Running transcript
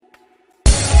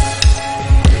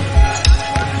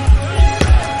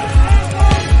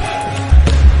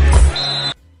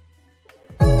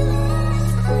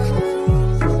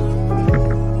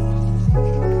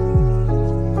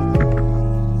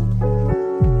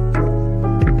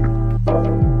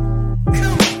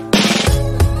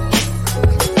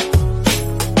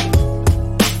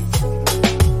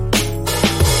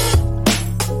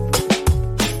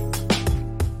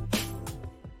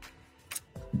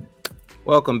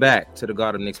Welcome back to the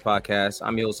God of Knicks podcast.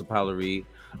 I'm your host, Apollo Reed.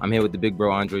 I'm here with the big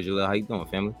bro, Andre Jalil. How you doing,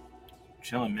 family?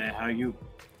 Chilling, man. How you?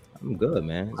 I'm good,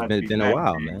 man. It's been back, a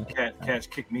while, man. Cats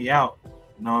kicked me out.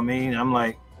 You know what I mean? I'm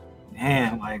like,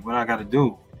 man, like what I got to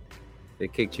do? They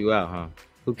kicked you out, huh?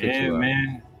 Who kicked you out? Yeah,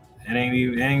 man. It ain't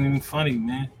even funny,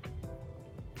 man.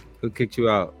 Who kicked you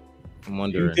out? I'm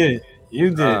wondering.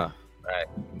 You did. Right.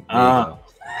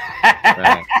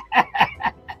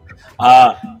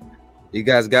 Right. You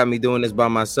guys got me doing this by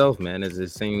myself, man. It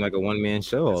seemed like a one-man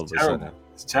show all of a sudden.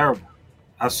 It's terrible.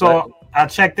 I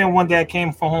checked in one day. I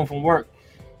came home from work.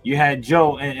 You had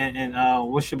Joe and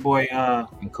what's your boy?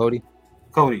 And Cody.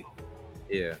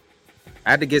 Yeah.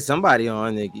 I had to get somebody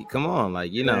on. Come on,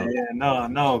 like you know. Yeah,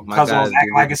 no. Because I was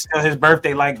acting like it's still his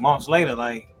birthday, like months later,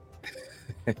 like.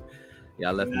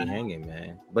 Y'all left me hanging,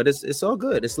 man. But it's all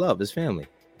good. It's love. It's family.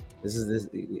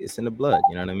 It's in the blood.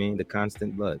 You know what I mean? The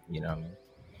constant blood. You know what I mean?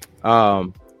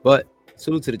 But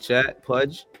salute to the chat.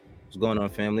 Pudge, what's going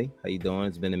on, family? How you doing?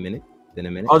 It's been a minute.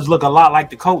 Pudge look a lot like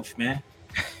the coach, man.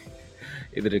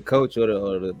 Either the coach or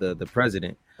the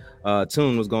president.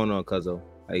 Tune, what's going on, Cuzzo?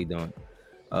 How you doing?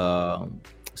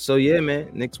 So yeah,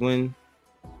 man. Knicks win.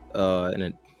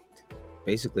 And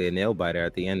basically a nail biter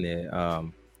at the end there.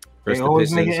 They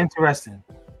always make it interesting.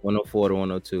 104 to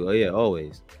 102. Oh yeah,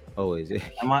 always.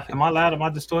 Am I loud? Am I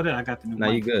distorted? I got the new.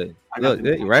 Now you good. Look,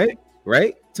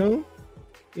 right, Tune.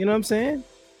 You know what I'm saying?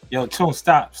 Yo, Tune,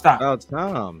 stop. About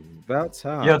time.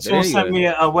 Yo, Tune sent me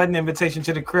a wedding invitation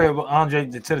to the crib, to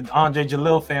the Andre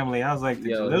Jalil family. I was like,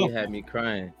 he had me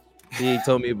crying. He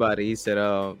told me about it. He said,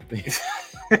 I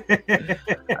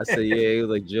said, yeah, he was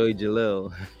like Joey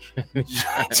Jalil.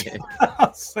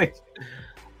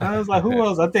 I was like, who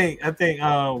else? I think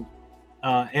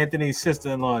Anthony's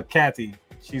sister-in-law, Kathy.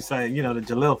 She said, the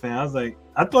Jalil fan. I was like,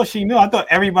 I thought she knew. I thought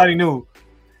everybody knew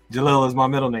Jalil is my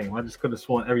middle name. I just could have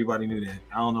sworn everybody knew that.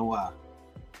 I don't know why.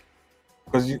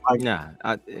 Because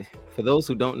for those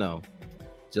who don't know,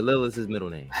 Jalil is his middle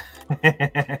name.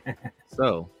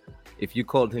 So if you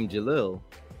called him Jalil,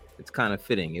 it's kind of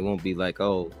fitting. It won't be like,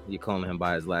 oh, you're calling him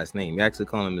by his last name. You actually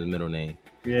call him his middle name.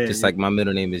 Yeah, just like my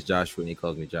middle name is Joshua, and he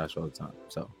calls me Josh all the time.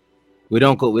 So we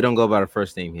don't go by our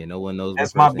first name here. No one knows.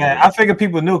 That's my bad. I figured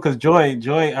people knew because Joy's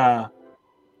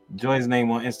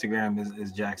name on Instagram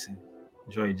is Jackson,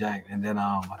 Joy Jack, and then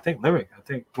I think Lyric.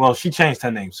 Well, she changed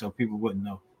her name so people wouldn't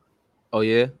know. Oh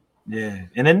yeah. Yeah,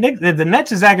 and then the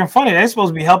Nets is acting funny. They're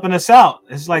supposed to be helping us out.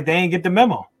 It's like they ain't get the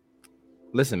memo.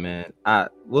 Listen, man,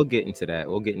 we'll get into that.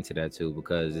 We'll get into that too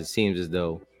because it seems as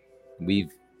though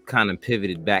we've kind of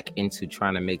pivoted back into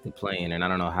trying to make the play-in, and I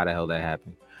don't know how the hell that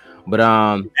happened. But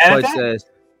Pudge says,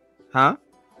 huh?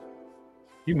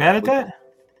 You mad at that?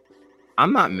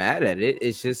 I'm not mad at it.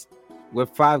 It's just we're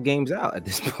 5 games out at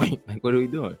this point. Like, what are we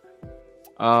doing?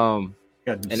 And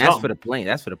that's for the play-in.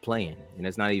 That's for the play-in, and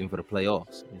it's not even for the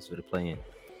playoffs. It's for the play-in.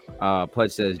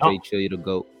 Pudge says, "Jay Chill, you the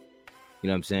GOAT." You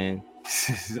know what I'm saying?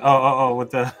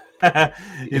 With the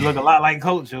you look a lot like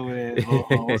Coach over there.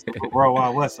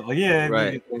 Worldwide West. Oh yeah,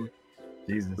 right.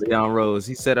 Jesus. Leon Rose.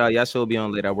 He said, "Y'all should be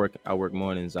on late. I work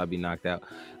mornings. I'll be knocked out."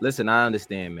 Listen, I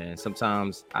understand, man.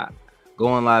 Sometimes I go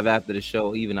on live after the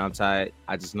show, even I'm tired.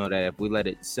 I just know that if we let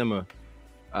it simmer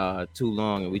too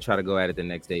long and we try to go at it the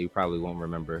next day, you probably won't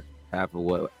remember half of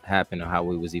what happened or how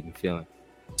we was even feeling.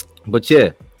 But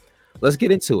yeah, let's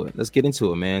get into it.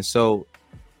 Man. So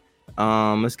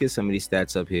let's get some of these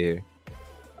stats up here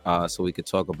so we could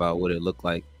talk about what it looked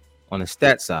like on the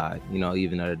stat side,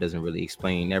 even though it doesn't really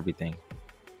explain everything.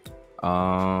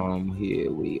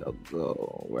 Here we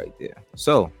go right there.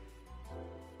 So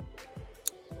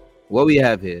what we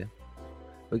have here,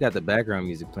 we got the background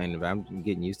music playing, but I'm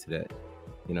getting used to that.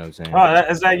 You know what I'm saying? Oh,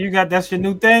 is that that's your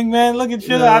new thing, man? Look at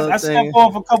you. I stepped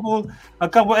off a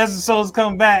couple episodes,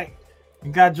 come back.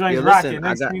 You got joints rocking.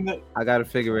 I got to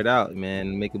figure it out,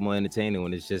 man. Make it more entertaining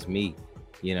when it's just me.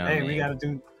 Hey, we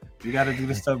gotta do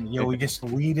this stuff. Yo, we get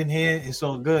some weed in here. It's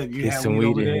all good. You get have some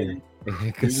weed in here.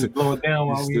 You just blow it down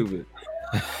while stupid.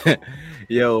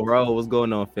 Yo, Raul, what's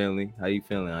going on, family? How you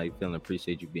feeling?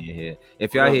 Appreciate you being here.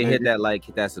 If y'all here, hit that like,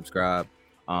 hit that subscribe.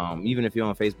 Even if you're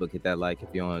on Facebook, hit that like. If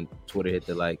you're on Twitter, hit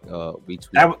the like,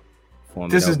 retweet.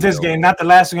 This is this game, not the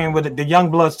last game where the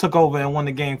Young Bloods took over and won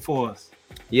the game for us.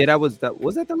 Yeah, was that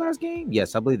the last game?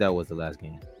 Yes, I believe that was the last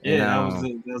game. Yeah,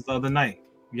 that was the other night.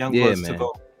 Young Bloods took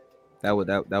over.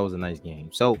 That was a nice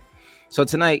game. So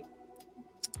tonight,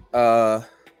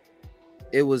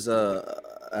 it was a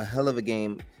hell of a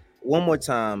game. One more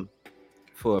time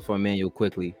for Emmanuel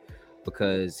quickly,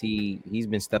 because he's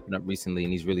been stepping up recently,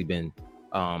 and he's really been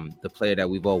the player that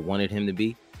we've all wanted him to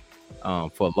be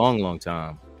for a long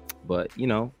time. But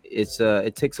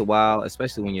it takes a while,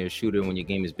 especially when you're a shooter, when your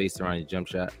game is based around your jump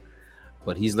shot.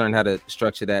 But he's learned how to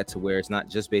structure that to where it's not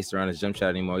just based around his jump shot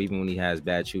anymore, even when he has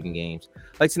bad shooting games.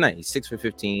 Like tonight, he's 6 for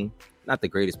 15, not the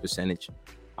greatest percentage.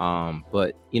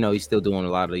 But he's still doing a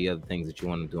lot of the other things that you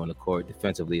want to do on the court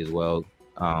defensively as well,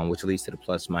 which leads to the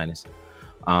plus minus.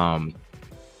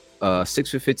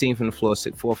 6 for 15 from the floor,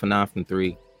 4 for 9 from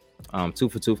 3, 2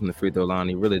 for 2 from the free throw line.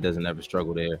 He really doesn't ever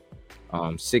struggle there.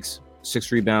 6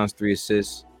 rebounds, 3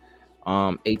 assists,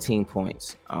 18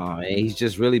 points. And he's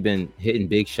just really been hitting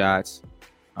big shots.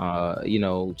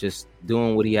 Just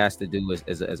doing what he has to do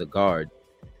as a guard,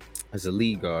 as a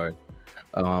lead guard.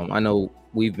 I know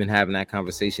we've been having that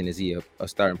conversation. Is he a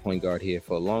starting point guard here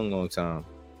for a long, long time?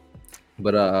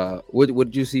 But what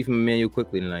did you see from Emmanuel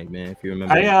quickly tonight, man? If you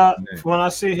remember, when I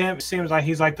see him, it seems like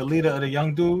he's like the leader of the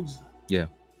young dudes. Yeah,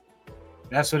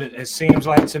 that's what it seems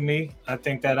like to me. I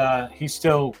think that he's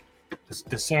still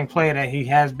the same player that he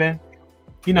has been.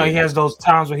 He has those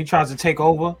times where he tries to take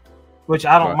over, which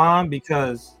I don't mind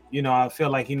because I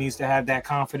feel like he needs to have that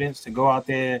confidence to go out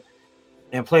there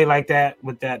and play like that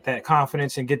with that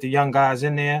confidence and get the young guys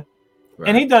in there. Right.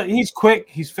 And he does. He's quick.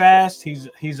 He's fast.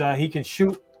 He can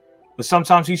shoot. But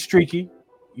sometimes he's streaky,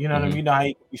 what I mean? You know how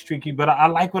he's streaky. But I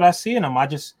like what I see in him.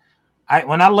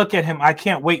 When I look at him, I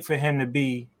can't wait for him to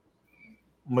be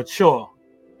mature,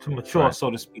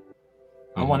 so to speak.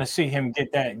 I want to see him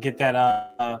get that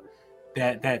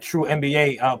true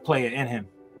NBA player in him.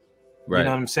 Right. You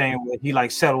know what I'm saying? Where he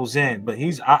like settles in. But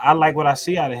I like what I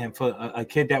see out of him for a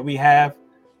kid that we have.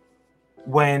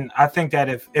 When I think that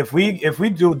if we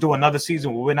do another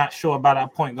season where we're not sure about our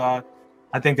point guard,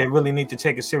 I think they really need to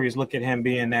take a serious look at him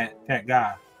being that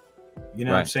guy. You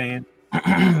know what I'm saying?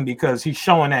 Because he's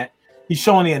showing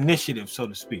the initiative, so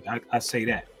to speak. I say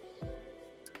that.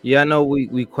 Yeah, I know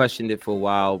we questioned it for a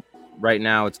while. Right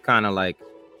now, it's kind of like,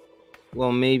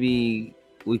 well, maybe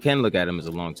we can look at him as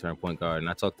a long-term point guard. And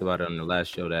I talked about it on the last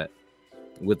show that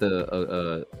with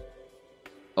a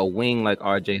wing like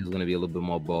RJ who's going to be a little bit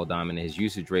more ball dominant, his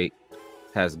usage rate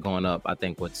has gone up, I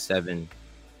think, 7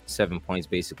 points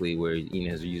basically, where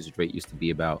his usage rate used to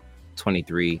be about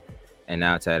 23 and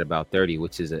now it's at about 30,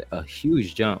 which is a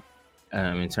huge jump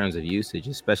in terms of usage,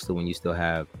 especially when you still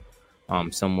have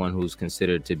someone who's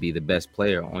considered to be the best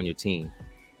player on your team.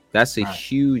 That's a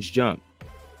huge jump.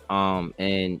 I'm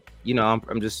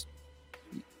just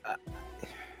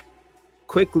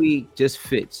quickly just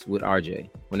fits with RJ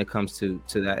when it comes to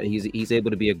that. He's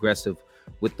able to be aggressive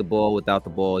with the ball, without the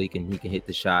ball. He can hit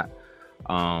the shot.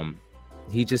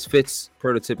 He just fits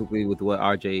prototypically with what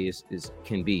RJ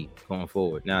can be going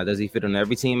forward. Now, does he fit on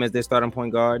every team as their starting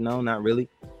point guard? No, not really,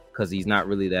 because he's not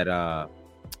really that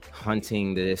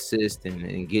hunting the assist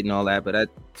and getting all that. But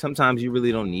sometimes you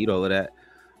really don't need all of that.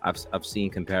 I've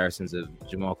seen comparisons of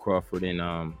Jamal Crawford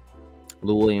and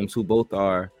Lou Williams, who both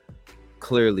are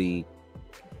clearly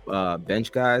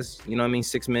bench guys. You know what I mean?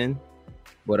 6 men.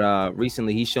 But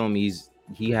recently he's shown me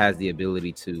he has the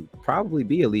ability to probably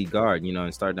be a lead guard,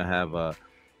 and starting to have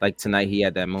like tonight he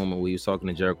had that moment where he was talking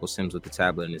to Jericho Sims with the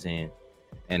tablet in his hand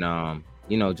and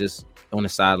just on the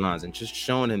sidelines and just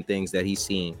showing him things that he's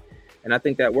seeing. And I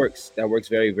think that works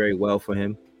very, very well for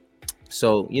him.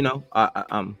 So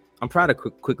I'm proud of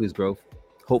Quickly's growth.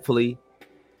 Hopefully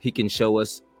he can show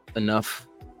us enough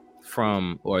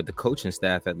or the coaching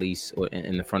staff at least, or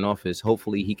in the front office,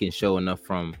 hopefully he can show enough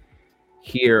from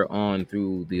here on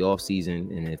through the offseason,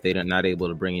 and if they're not able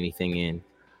to bring anything in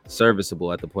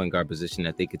serviceable at the point guard position,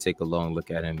 that they could take a long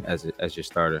look at him as your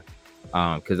starter.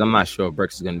 Because I'm not sure if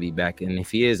Burks is going to be back, and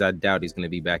if he is, I doubt he's going to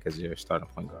be back as your starting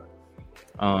point guard.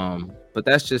 But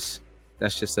that's just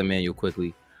Emmanuel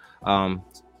quickly.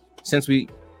 Since we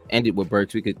ended with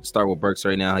Burks, we could start with Burks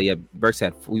right now. He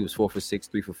was 4 for 6,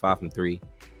 3 for 5 from 3.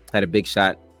 Had a big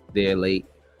shot there late.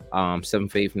 7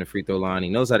 for 8 from the free throw line. He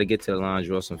knows how to get to the line,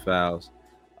 draw some fouls.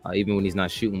 Even when he's not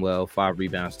shooting well, 5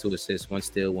 rebounds, 2 assists, 1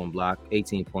 steal, 1 block,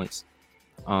 18 points.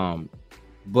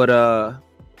 But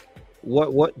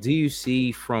what do you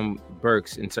see from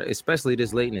Burks, especially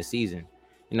this late in the season?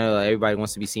 Everybody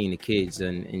wants to be seeing the kids,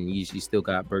 and you still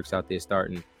got Burks out there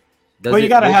starting. You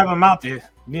got to have him out there.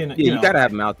 You got to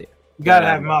have him out there. You got to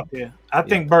have him out there. I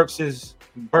think Burks is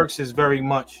very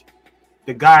much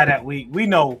the guy that we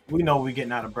know we're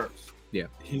getting out of Burks. Yeah.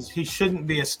 He shouldn't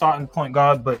be a starting point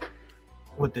guard, but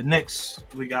with the Knicks,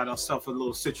 we got ourselves a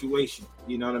little situation.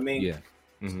 You know what I mean? Yeah.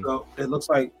 Mm-hmm. So it looks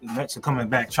like the Knicks are coming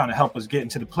back, trying to help us get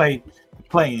into the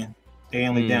play-in. They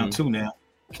only down 2 now.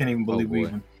 Can't even believe we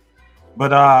even.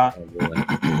 But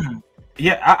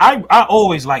yeah, I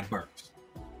always like Burks.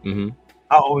 Mm-hmm.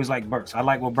 I always like Burks. I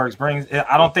like what Burks brings.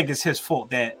 I don't think it's his fault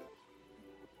that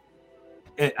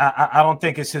I don't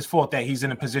think it's his fault that he's in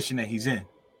the position that he's in.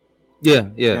 Yeah.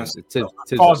 You know, as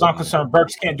far as I'm concerned,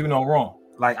 Burks can't do no wrong.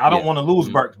 Like I don't want to lose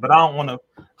Burks, but I don't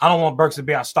want Burks to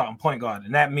be our starting point guard,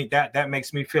 and that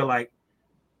makes me feel like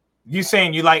you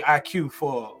saying you like IQ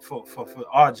for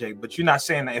RJ, but you're not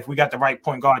saying that if we got the right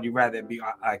point guard, you'd rather it be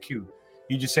IQ.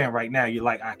 You're just saying right now you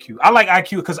like IQ. I like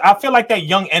IQ because I feel like that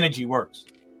young energy works.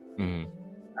 Mm-hmm.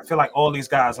 I feel like all these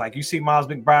guys, like you see Miles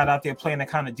McBride out there playing the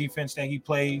kind of defense that he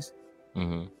plays.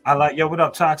 Mm-hmm. I like, yo, what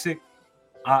up, Toxic?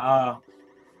 I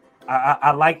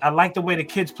like the way the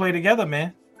kids play together,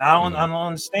 man. I don't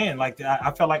understand. Like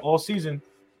I felt like all season,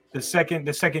 the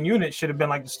second unit should have been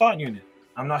like the starting unit.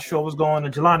 I'm not sure what's going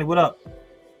on. Jelani, what up?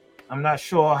 I'm not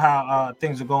sure how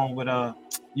things are going with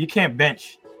you can't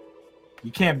bench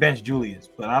Julius,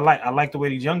 but I like the way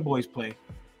these young boys play.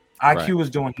 IQ is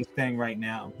doing his thing right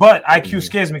now, but IQ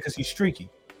scares me because he's streaky.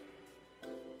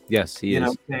 Yes, he is. Know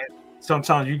what I'm saying?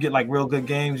 Sometimes you get like real good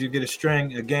games, you get a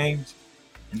string of games,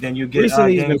 and then you get.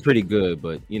 Recently, he's been pretty good,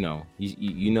 but you know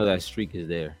that streak is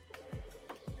there.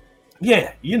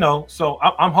 Yeah, so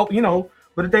I'm hoping.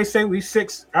 What did they say? We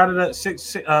 6 out of the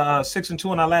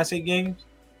 6-2 in our last 8 games.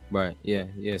 Right. Yeah.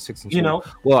 6-2.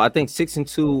 Well, I think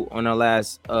 6-2 on our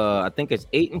last. I think it's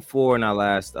 8-4 in our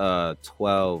last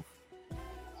 12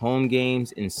 home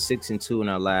games and 6-2 in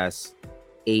our last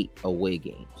 8 away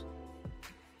games.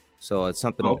 So it's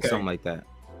something like that.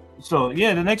 So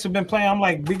yeah, the Knicks have been playing. I'm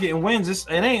like, we getting wins.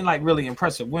 It ain't like really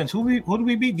impressive wins. Who do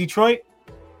we beat? Detroit.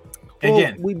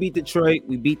 Again, we beat Detroit.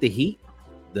 We beat the Heat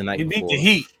the night before. We beat the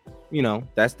Heat.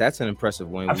 That's an impressive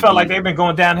win. I felt like they've been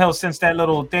going downhill since that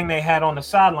little thing they had on the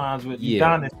sidelines with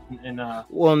Udonis and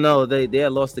Well, no, they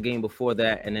had lost the game before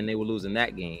that, and then they were losing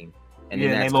that game, and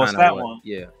then they lost that one.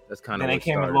 Yeah, that's kind of. And they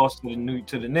came and lost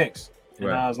to the Knicks, and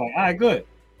I was like, all right, good,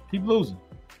 keep losing.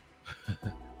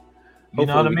 You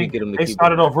know what I mean? They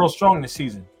started off real strong this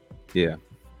season. Yeah.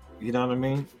 You know what I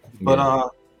mean?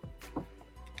 But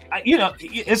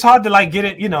it's hard to like get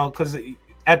it, because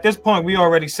at this point we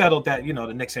already settled that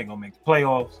the Knicks ain't gonna make the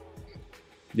playoffs.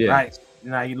 Yeah. Right.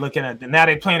 Now you're looking at now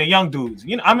they playing the young dudes.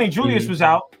 Julius was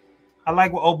out. I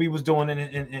like what Obi was doing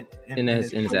in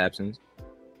his absence.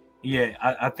 Yeah,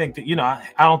 I think that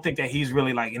I don't think that he's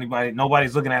really like anybody.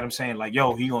 Nobody's looking at him saying like,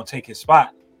 "Yo, he gonna take his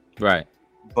spot." Right.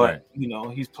 But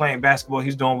he's playing basketball.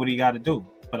 He's doing what he got to do.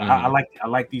 But I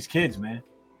like these kids, man.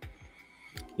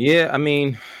 Yeah, I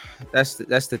mean, that's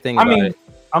the thing. It.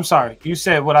 I'm sorry. You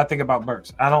said what I think about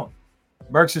Burks. I don't.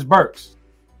 Burks is Burks.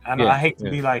 I hate to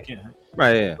be like,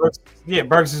 right. Yeah.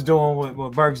 Burks is doing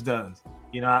what Burks does.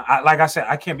 Like I said,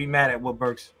 I can't be mad at what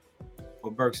Burks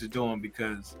is doing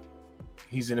because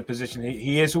he's in a position.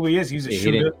 He is who he is. He's a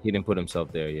shooter. He didn't put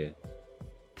himself there yet.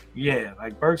 Yeah,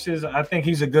 like Burks is. I think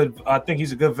he's a good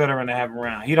veteran to have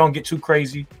around. He don't get too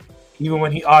crazy, even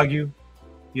when he argue.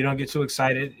 You don't get too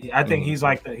excited. I think he's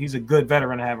a good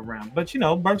veteran to have around. But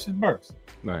Burks is Burks.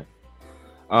 Right.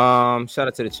 Shout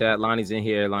out to the chat. Lonnie's in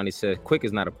here. Lonnie said, "Quick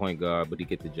is not a point guard, but he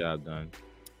get the job done."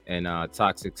 And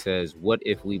Toxic says, "What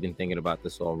if we've been thinking about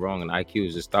this all wrong? And IQ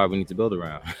is a star we need to build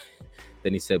around."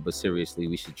 Then he said, "But seriously,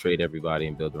 we should trade everybody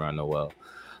and build around Noel."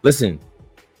 Listen,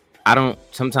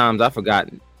 sometimes I forget.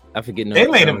 They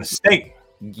made a mistake.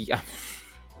 Yeah,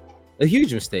 a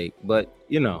huge mistake. But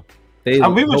we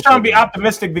were trying to be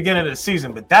optimistic beginning of the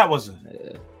season, but that was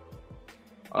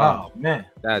man,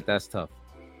 that's tough.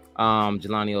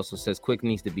 Jelani also says Quick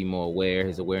needs to be more aware.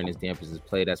 His awareness dampens his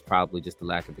play. That's probably just the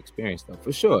lack of experience, though,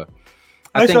 for sure.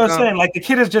 That's what I'm saying. Like the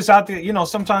kid is just out there.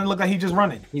 Sometimes it look like he's just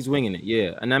running. He's winging it,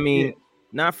 yeah. And I mean.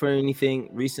 Not for anything.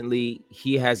 Recently,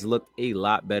 he has looked a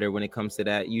lot better when it comes to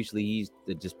that. Usually, he's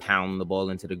just pounding the ball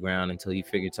into the ground until he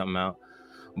figured something out.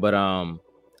 But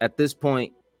at this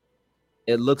point,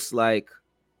 it looks like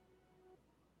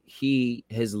he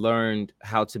has learned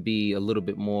how to be a little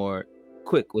bit more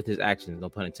quick with his actions. No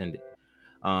pun intended.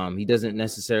 He doesn't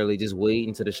necessarily just wait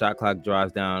until the shot clock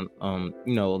drives down.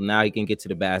 Now he can get to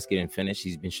the basket and finish.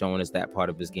 He's been showing us that part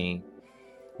of his game,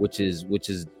 which is.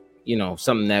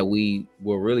 Something that we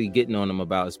were really getting on him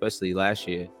about, especially last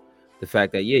year. The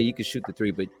fact that, you can shoot the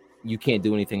three, but you can't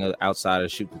do anything outside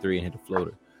of shoot the three and hit the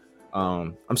floater.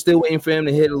 I'm still waiting for him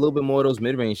to hit a little bit more of those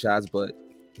mid-range shots, but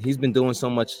he's been doing so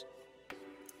much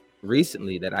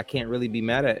recently that I can't really be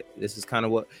mad at. This is kind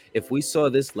of what, if we saw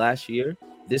this last year,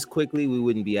 this quickly, we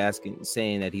wouldn't be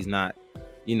saying that he's not,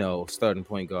 starting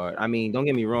point guard. I mean, don't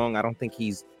get me wrong. I don't think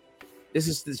this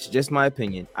is just my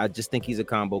opinion. I just think he's a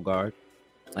combo guard.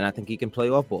 And I think he can play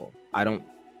off ball. I'm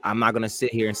not going to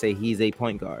sit here and say he's a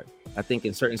point guard. I think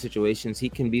in certain situations, he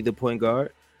can be the point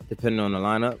guard, depending on the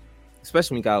lineup,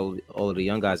 especially when you got all of the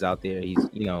young guys out there. He's,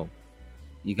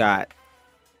 you got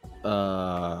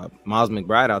Miles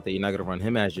McBride out there, you're not gonna run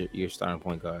him as your starting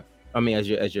point guard. I mean, as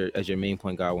your main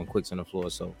point guard when Quick's on the floor.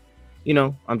 So,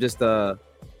 I'm just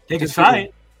they could try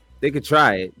it. They could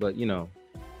try it, but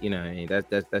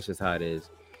that's just how it is.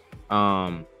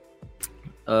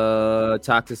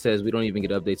 Toxic says we don't even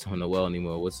get updates on Noel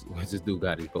anymore. What's this dude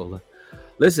got, Ebola?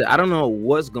 Listen, I don't know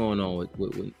what's going on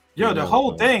with yo, the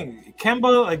whole thing,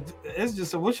 Kemba, like it's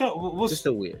just what's just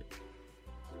so weird.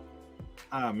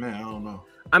 Ah man, I don't know.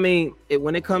 I mean,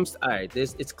 when it comes to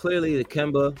it's clearly the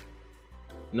Kemba,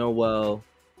 Noel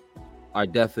are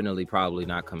definitely probably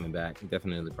not coming back.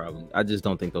 Definitely probably. I just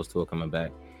don't think those two are coming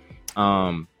back.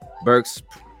 Burks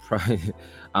probably,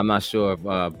 I'm not sure if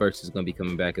Burks is going to be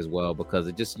coming back as well because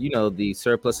it just the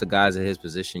surplus of guys at his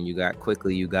position. You got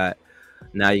Quickly, you got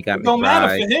McBride. It don't matter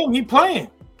for him. He playing.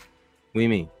 What do you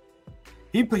mean?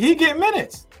 He get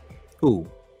minutes. Who?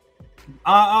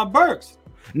 Burks.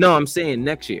 No, I'm saying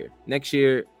next year. Next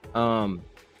year,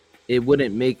 it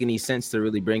wouldn't make any sense to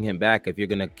really bring him back if you're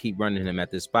gonna keep running him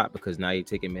at this spot because now you're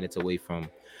taking minutes away from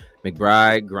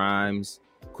McBride, Grimes,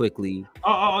 Quickly.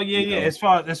 Yeah. As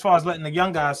far as letting the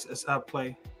young guys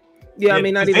play. Yeah, I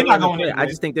mean, not even going to play. I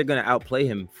just think they're gonna outplay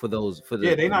him for the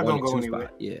they're not gonna go anywhere.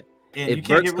 Spot. Yeah, and you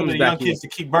can't get rid of the young kids to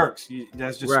keep Burks.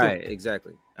 That's just right. Stupid.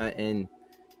 Exactly, and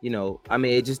I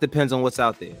mean, it just depends on what's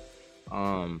out there.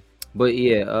 But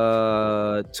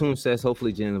yeah, Toon says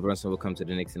hopefully Jalen Brunson will come to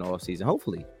the Knicks in the offseason.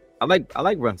 Hopefully. I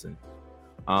like Brunson.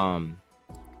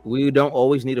 We don't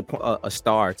always need a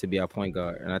star to be our point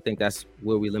guard, and I think that's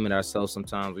where we limit ourselves.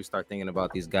 Sometimes we start thinking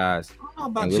about these guys. I don't know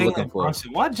about Jalen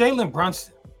Brunson. Why Jalen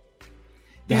Brunson?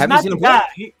 He's not the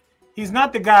guy. He's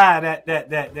not the guy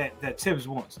that Tibbs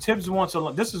wants. Tibbs wants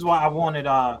a. This is why I wanted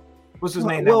what's his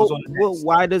name? That was on the Knicks.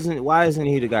 Why isn't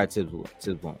he the guy Tibbs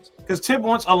wants? Because Tibbs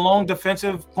wants a long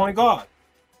defensive point guard.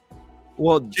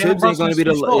 Well, Tibbs ain't going to be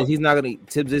the. He's not going to.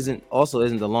 Tibbs isn't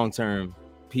the long term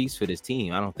piece for this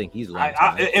team. I don't think he's.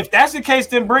 If that's the case,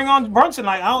 then bring on Brunson.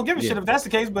 Like I don't give a shit if that's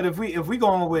the case. But if we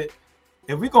going with,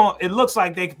 it looks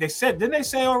like they said. Didn't they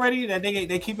say already that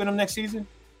they keeping him next season?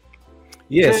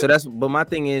 Yeah. So that's. But my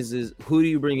thing is who do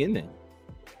you bring in then?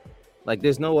 Like,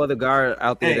 there's no other guard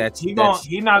out there he's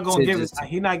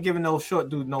not giving those short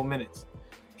dudes no minutes.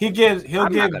 I'm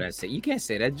not gonna say you can't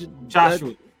say that.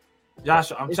 Joshua, I'm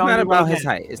telling you, it's not about his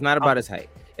height. It's not about his height.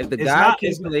 If the guy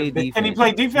can play defense, can he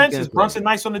play defense? Is Brunson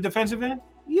nice on the defensive end?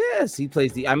 Yes, he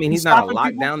plays. I mean, he's not a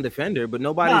lockdown defender, but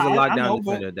nobody's a lockdown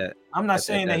defender. That I'm not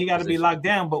saying that he got to be locked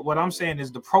down, but what I'm saying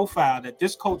is the profile that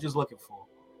this coach is looking for.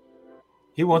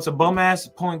 He wants a bum ass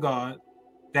point guard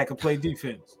that can play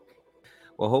defense.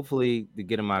 Well, hopefully to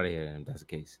get him out of here, if that's the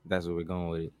case. That's where we're going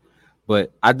with it.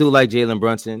 But I do like Jalen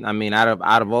Brunson. I mean, out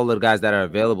of all of the guys that are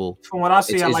available, from what I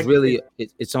see,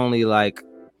 it's only like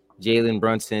Jalen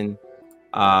Brunson,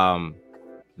 Malcolm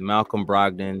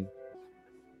Brogdon,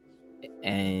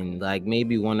 and like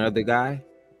maybe one other guy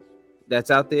that's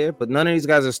out there. But none of these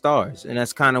guys are stars, and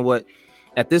that's kind of what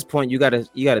at this point you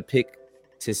gotta pick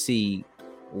to see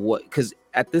what, because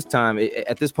at this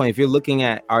point, if you're looking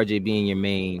at RJ being your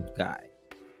main guy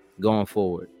going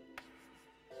forward,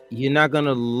 you're not going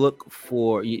to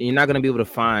be able to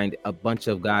find a bunch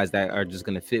of guys that are just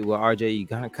going to fit with RJ. You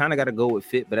kind of got to go with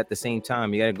fit, but at the same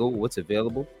time, you got to go with what's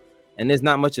available. And there's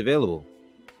not much available,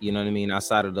 you know what I mean,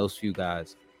 outside of those few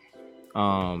guys.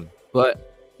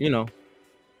 But,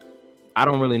 I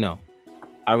don't really know.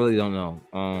 I really don't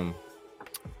know.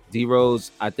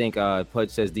 D-Rose, I think Pudge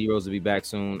says D-Rose will be back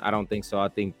soon. I don't think so. I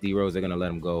think D-Rose are going to let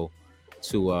him go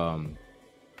to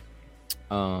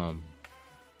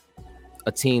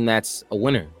a team that's a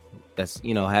winner, that's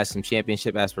has some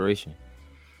championship aspiration.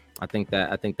 I think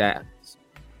that's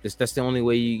the only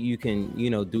way you can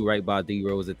do right by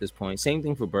D-Rose at this point. Same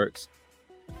thing for Burks.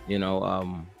 I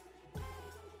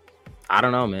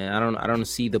don't know, man. I don't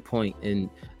see the point. And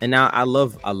now I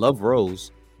love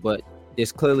Rose, but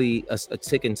there's clearly a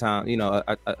ticking time,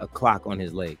 a clock on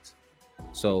his legs.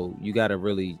 So you got to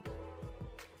really.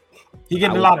 He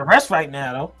getting a lot of rest right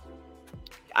now, though.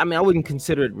 I mean, I wouldn't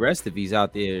consider it rest if he's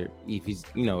out there, if he's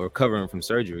recovering from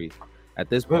surgery at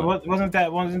this point. But wasn't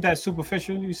that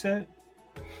superficial? You said.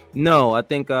 No, I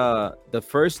think the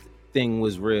first thing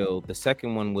was real. The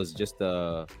second one was just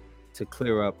to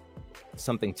clear up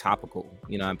something topical.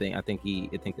 I think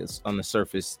it's on the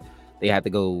surface. They had to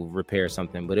go repair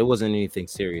something, but it wasn't anything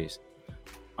serious.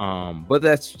 But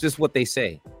that's just what they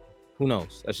say. Who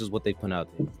knows? That's just what they put out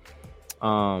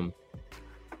there.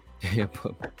 Yeah,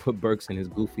 put Burks and his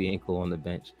goofy ankle on the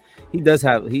bench. He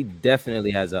definitely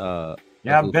has a.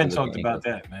 Yeah, I've been talked about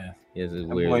that, man. He has a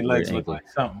weird legs ankle. look like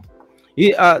something.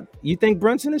 Yeah, you think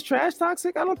Brunson is trash,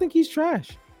 Toxic? I don't think he's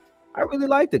trash. I really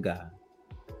like the guy.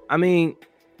 I mean,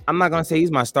 I'm not gonna say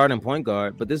he's my starting point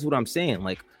guard, but this is what I'm saying.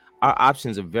 Like, our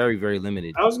options are very, very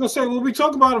limited. I was gonna say, what we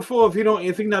talk about him for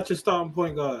if he's not your starting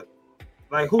point guard.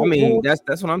 Like who? I mean,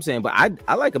 that's what I'm saying. But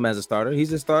I like him as a starter.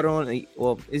 He's a starter on.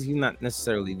 Well, is he not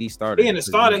necessarily the starter? He ain't a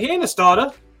starter. He ain't a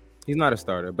starter. He's not a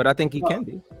starter, but I think he can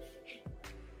be.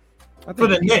 For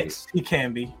the Knicks, he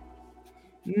can be.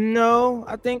 No,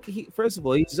 I think first of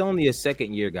all, he's only a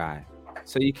second year guy,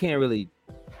 so you can't really.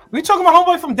 We talking about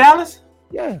homeboy from Dallas?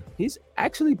 Yeah, he's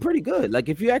actually pretty good. Like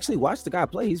if you actually watch the guy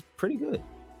play, he's pretty good.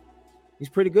 He's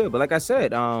pretty good. But like I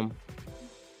said, like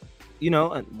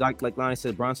Lonnie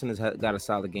said, Brunson has got a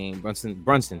solid game.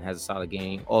 Brunson has a solid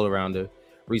game, all arounder,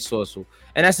 resourceful,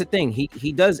 and that's the thing.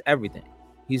 He does everything.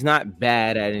 He's not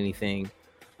bad at anything.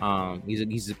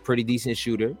 He's a pretty decent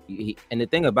shooter. And the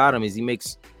thing about him is he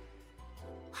makes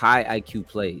high IQ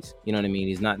plays. You know what I mean?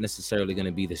 He's not necessarily going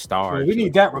to be the star. Well, we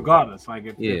need that regardless. Like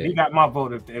if he got my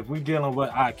vote, if we dealing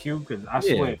with IQ, because I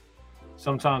swear,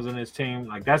 sometimes in this team,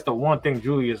 like that's the one thing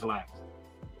Julius lacks.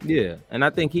 Yeah, and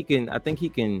I think he can.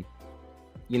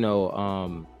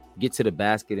 Get to the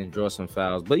basket and draw some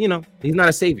fouls. But he's not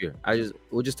a savior.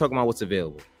 We're just talking about what's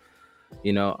available.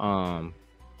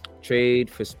 Trade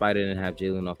for Spider and have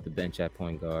Jalen off the bench at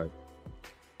point guard.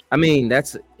 I mean,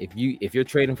 that's if you're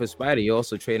trading for Spider, you're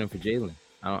also trading for Jalen.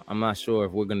 I'm not sure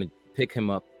if we're gonna pick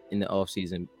him up in the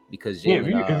offseason because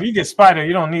Jalen, if you get Spider,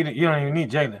 you don't even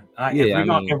need Jalen.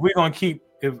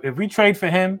 If we trade for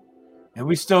him and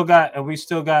we still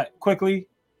got quickly,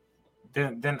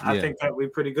 then I think that we're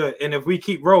pretty good. And if we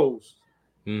keep Rose,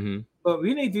 but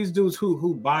we need these dudes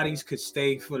who bodies could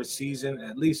stay for the season,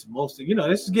 at least most of,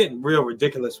 this is getting real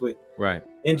ridiculous with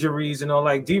injuries and all.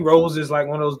 Like D Rose is like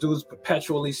one of those dudes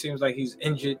perpetually seems like he's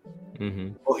injured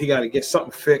or he got to get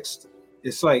something fixed.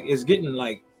 It's like, it's getting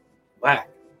like whack.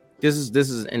 This is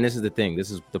the thing.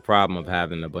 This is the problem of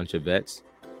having a bunch of vets.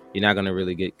 You're not going to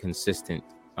really get consistent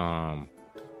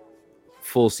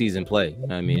full season play.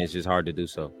 I mean, it's just hard to do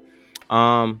so.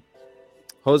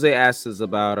 Jose asks us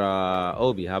about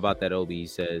Obi. How about that, Obi? He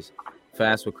says,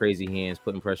 fast with crazy hands,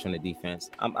 putting pressure on the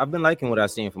defense. I've been liking what I've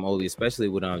seen from Obi, especially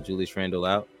with Julius Randle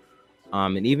out.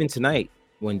 And even tonight,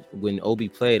 when Obi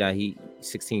played, he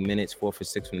 16 minutes, 4 for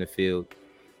 6 from the field,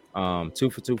 2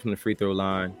 for 2 from the free throw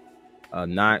line,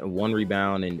 1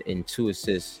 rebound and 2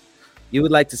 assists. You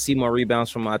would like to see more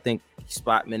rebounds from, I think,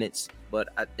 spot minutes, but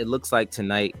it looks like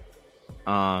tonight,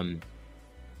 Tom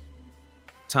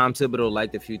Thibodeau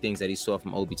liked a few things that he saw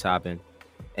from Obi Toppin,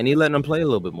 and he letting him play a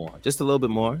little bit more, just a little bit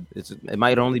more. It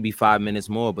might only be 5 minutes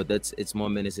more, but it's more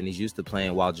minutes than he's used to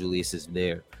playing while Julius is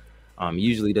there.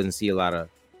 Usually doesn't see a lot of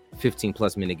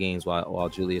 15-plus minute games while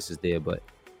Julius is there, but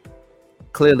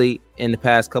clearly in the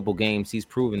past couple games, he's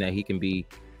proven that he can be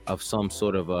of some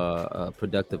sort of a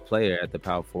productive player at the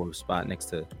power forward spot next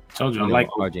to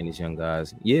RJ and these young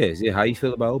guys. Yeah. How you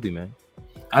feel about Obi, man?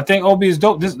 I think Obi is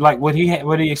dope. This like what he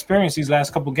experienced these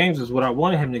last couple games is what I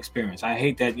wanted him to experience. I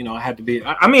hate that I had to be.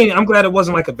 I mean, I'm glad it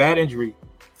wasn't like a bad injury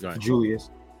for Julius,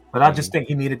 but I just think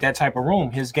he needed that type of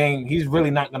room. His game, he's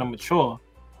really not going to mature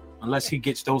unless he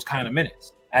gets those kind of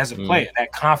minutes as a player.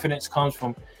 That confidence comes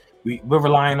from we're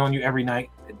relying on you every night.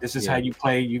 This is how you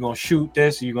play. You're gonna shoot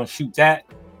this. You're gonna shoot that.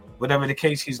 Whatever the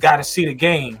case, he's got to see the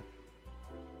game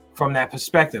from that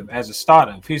perspective as a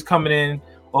starter. If he's coming in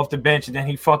off the bench and then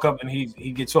he fuck up and he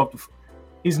gets off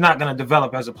he's not going to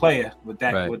develop as a player with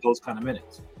that with those kind of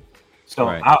minutes. So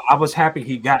I was happy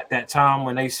he got that time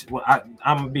when I'm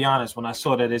gonna be honest, when I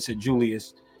saw that it said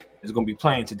Julius is going to be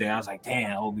playing today, I was like,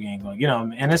 damn, Obi ain't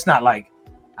going, and it's not like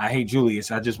I hate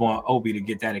Julius. I just want Obi to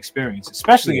get that experience,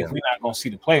 especially if we're not going to see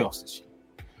the playoffs this year.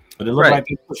 But it looked like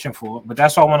they're pushing for it. But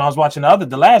that's why when I was watching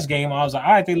the last game, I was like,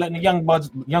 all right, they letting the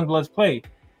young bloods play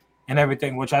and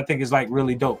everything, which I think is like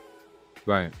really dope.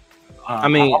 Right. I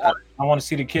want to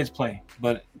see the kids play,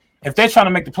 but if they're trying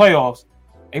to make the playoffs,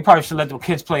 they probably should let the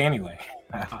kids play anyway.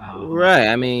 Right.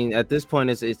 I mean, at this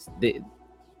point, it's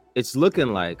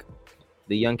looking like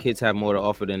the young kids have more to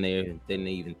offer than they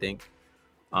even think.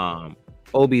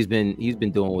 Obi's been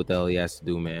doing what the hell he has to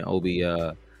do, man. Obi,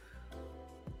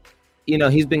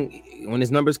 he's been, when his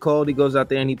number's called, he goes out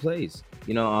there and he plays.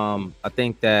 I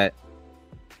think that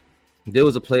there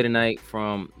was a play tonight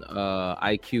from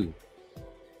IQ.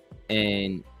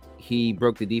 And he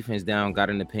broke the defense down, got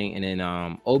in the paint, and then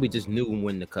Obi just knew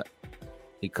when to cut.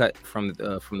 He cut from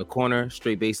the corner,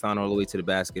 straight baseline all the way to the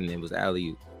basket, and it was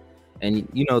alley-oop. And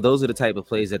those are the type of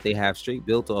plays that they have straight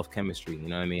built off chemistry. You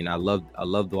know what I mean? I love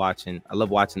watching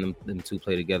them two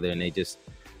play together, and they just,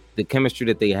 the chemistry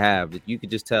that they have, you could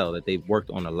just tell that they've worked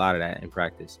on a lot of that in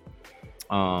practice.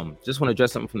 Just want to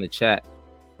address something from the chat.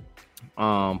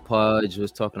 Pudge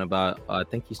was talking about. I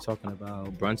think he's talking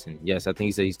about Brunson. Yes, I think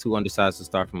he said he's too undersized to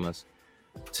start from us.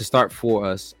 To start for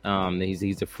us,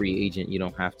 he's a free agent. You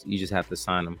don't have to. You just have to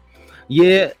sign him.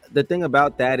 Yeah, the thing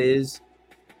about that is,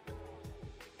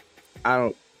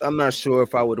 I'm not sure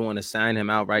if I would want to sign him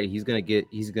outright. He's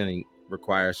gonna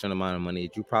require a certain amount of money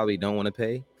that you probably don't want to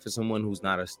pay for someone who's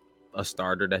not a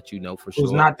starter that you know for sure.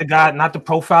 Who's not the guy, not the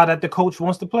profile that the coach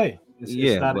wants to play. It's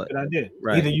not a good idea.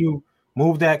 Right. Either you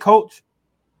move that coach,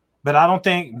 but I don't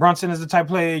think Brunson is the type of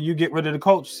player you get rid of the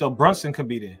coach, so Brunson could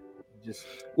be there. You just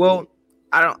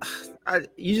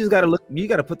gotta look. You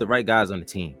gotta put the right guys on the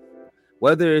team.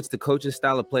 Whether it's the coach's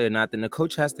style of play or not, then the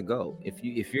coach has to go.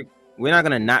 We're not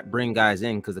gonna not bring guys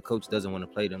in because the coach doesn't want to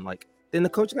play them. Like, then the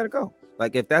coach got to go.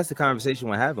 Like, if that's the conversation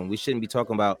we're having, we shouldn't be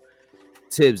talking about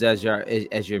Tibbs as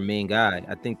your main guy.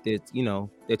 I think that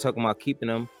they're talking about keeping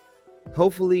him.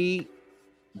 Hopefully,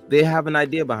 they have an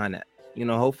idea behind that.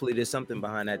 Hopefully there's something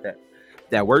behind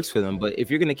that works for them. But if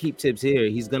you're gonna keep Tibbs here,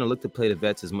 he's gonna look to play the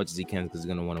vets as much as he can because he's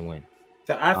gonna want to win.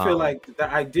 So I feel like the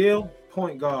ideal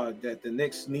point guard that the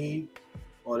Knicks need,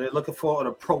 or they're looking for, or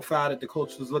the profile that the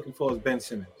coach was looking for, is Ben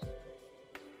Simmons.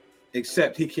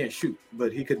 Except he can't shoot,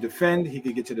 but he could defend. He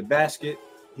could get to the basket.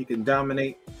 He can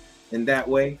dominate in that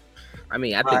way. I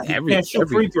mean, I think every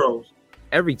free throws.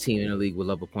 Every team in the league would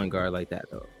love a point guard like that,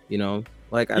 though.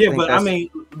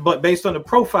 But based on the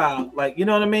profile, like, you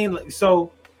know what I mean. Like,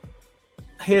 so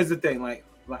here's the thing. Like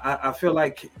I feel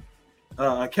like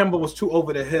Kemba was too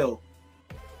over the hill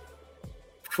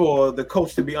for the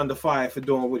coach to be under fire for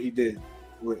doing what he did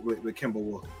with Kemba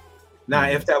Walker. Now,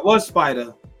 if that was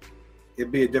Spider,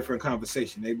 it'd be a different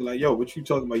conversation. They'd be like, "Yo, what you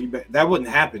talking about? That wouldn't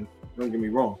happen." Don't get me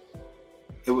wrong.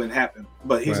 It wouldn't happen.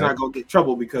 But he's not going to get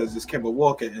trouble because it's Kemba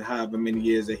Walker and however many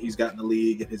years that he's got in the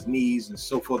league and his knees and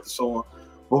so forth and so on.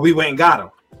 But we went and got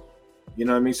him. You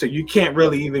know what I mean? So you can't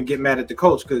really even get mad at the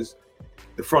coach because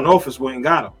the front office went and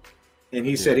got him. And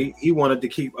he said he wanted to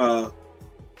keep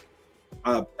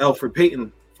Elfrid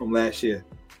Payton from last year,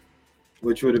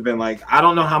 which would have been like, I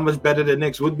don't know how much better the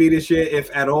Knicks would be this year, if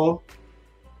at all,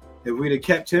 if we'd have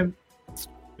kept him.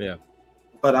 Yeah.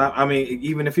 But I mean,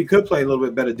 even if he could play a little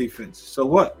bit better defense, so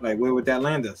what? Like, where would that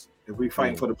land us if we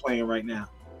fighting for the play-in right now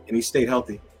and he stayed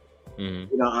healthy?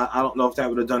 Mm-hmm. I don't know if that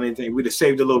would have done anything. We'd have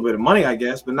saved a little bit of money, I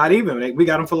guess, but not even. We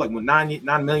got him for like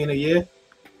 $9 million a year.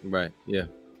 Right. Yeah.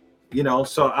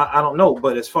 So I don't know.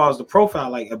 But as far as the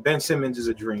profile, like, a Ben Simmons is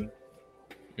a dream.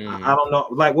 Mm-hmm. I don't know.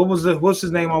 Like, what's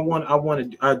his name? I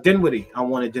wanted Dinwiddie. I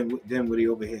wanted Dinwiddie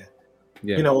over here.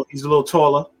 Yeah. He's a little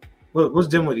taller. What's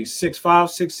Dinwiddie? 6'5",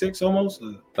 6'6", almost.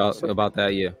 About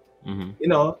that, yeah. Mm-hmm.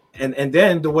 And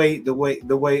then the way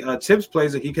Tibbs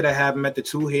plays, he could have him at the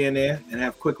 2 here and there, and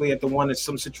have quickly at the 1 in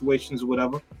some situations or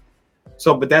whatever.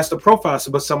 So, but that's the profile.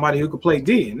 So, but somebody who could play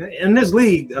D in this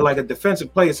league, like a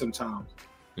defensive player, sometimes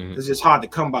it's just hard to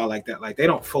come by like that. Like, they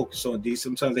don't focus on D.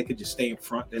 Sometimes they could just stay in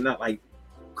front. They're not like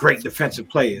great defensive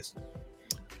players.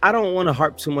 I don't want to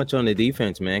harp too much on the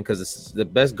defense, man, because the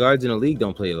best guards in the league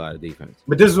don't play a lot of defense.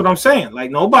 But this is what I'm saying. Like,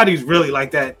 nobody's really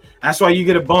like that. That's why you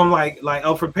get a bum like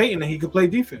Elfrid Payton, and he could play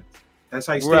defense. That's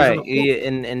how he stays on the floor. Yeah,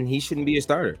 and he shouldn't be a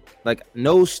starter. Like,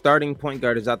 no starting point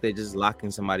guard is out there just locking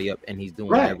somebody up, and he's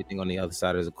doing everything on the other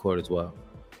side of the court as well.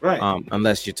 Right.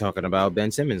 Unless you're talking about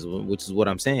Ben Simmons, which is what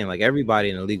I'm saying. Like,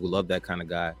 everybody in the league will love that kind of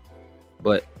guy.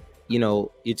 But, you're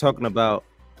talking about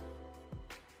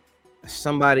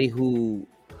somebody who,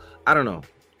 I don't know.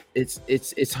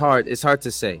 It's hard. It's hard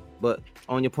to say. But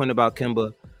on your point about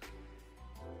Kemba,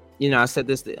 I said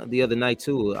this the other night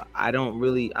too.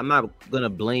 I'm not gonna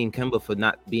blame Kemba for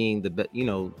not being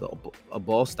a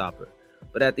ball stopper.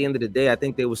 But at the end of the day, I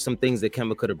think there was some things that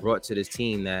Kemba could have brought to this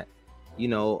team that,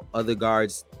 other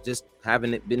guards just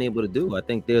haven't been able to do. I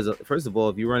think first of all,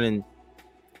 if you're running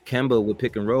Kemba with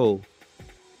pick and roll,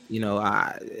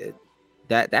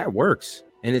 that works.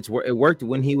 And it worked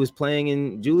when he was playing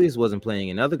and Julius wasn't playing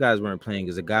and other guys weren't playing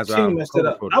because the guys were out. Messed it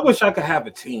up. I wish I could have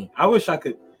a team. I wish I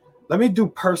could. Let me do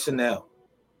personnel.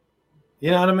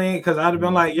 You know what I mean? Because I'd have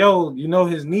been like, yo,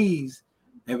 his knees.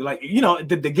 And be like,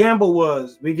 the gamble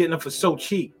was we getting him for so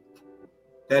cheap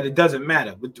that it doesn't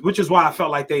matter. Which is why I felt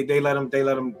like they let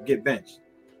him get benched.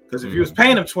 Because if you was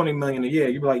paying him $20 million a year,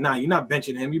 you'd be like, nah, you're not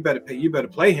benching him. You better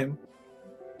play him.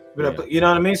 You know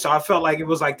what I mean? So I felt like it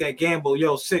was like that gamble,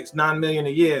 yo, $6-9 million a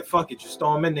year. Fuck it, just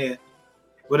throw him in there,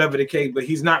 whatever the case. But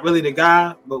he's not really the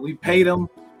guy. But we paid him,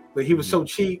 but he was so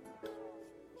cheap.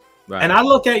 Right. And I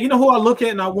look at, who I look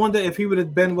at, and I wonder if he would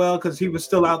have been well because he was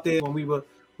still out there when we were.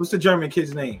 What's the German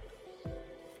kid's name?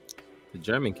 The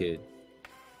German kid.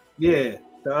 Yeah,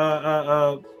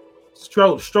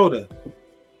 Schroeder.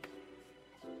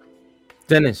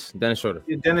 Dennis Schroeder.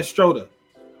 Yeah, Dennis Schroeder.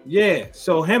 Yeah.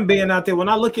 So him being out there, when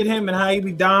I look at him and how he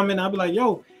be dominant, I'll be like,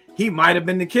 yo, he might have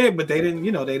been the kid, but they didn't,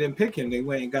 they didn't pick him. They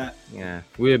went and got. Yeah,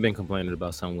 we have been complaining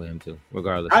about something with him too,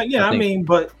 regardless. I mean,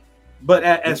 but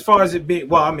as far as it being,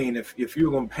 well, I mean, if you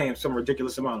were gonna pay him some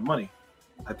ridiculous amount of money,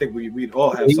 I think we'd all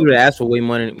have. He would have asked for way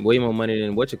more money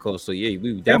than what you cost. So yeah,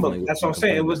 we definitely. That's what I'm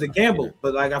saying. It was the gamble,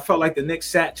 but like I felt like the Knicks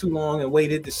sat too long and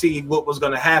waited to see what was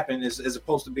going to happen, as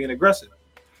opposed to being aggressive.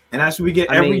 And that's what we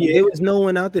get every year. There was no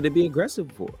one out there to be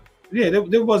aggressive for. Yeah,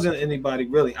 there wasn't anybody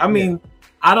really. I mean,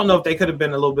 I don't know if they could have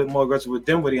been a little bit more aggressive with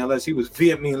Dinwiddie, unless he was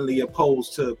vehemently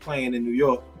opposed to playing in New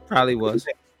York. Probably was.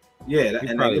 Yeah,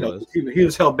 he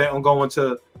was hell bent on going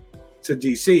to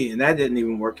DC, and that didn't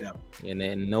even work out.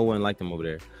 And no one liked him over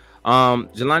there.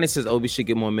 Jelani says Obi should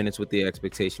get more minutes with the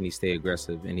expectation he stay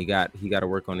aggressive, and he got to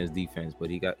work on his defense, but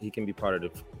he can be part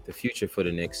of the future for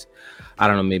the Knicks. I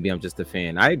don't know, maybe I'm just a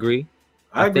fan. I agree.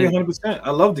 I agree 100%. I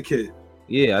love the kid.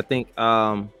 Yeah, I think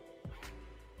I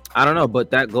don't know, but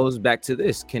that goes back to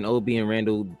this: can Obi and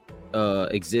Randall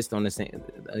exist on the same,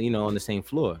 on the same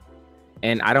floor?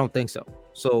 And I don't think so.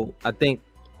 So I think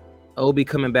Obi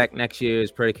coming back next year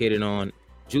is predicated on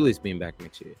Julius being back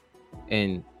next year,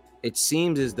 and it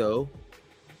seems as though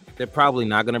they're probably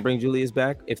not going to bring Julius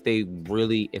back if they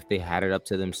had it up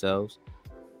to themselves.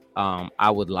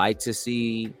 I would like to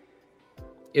see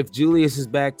if Julius is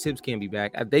back, Tibbs can't be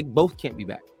back. They both can't be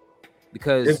back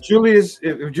because if Julius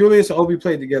and Obi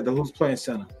play together, who's playing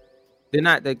center? They're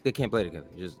not. They can't play together.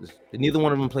 Neither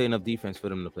one of them play enough defense for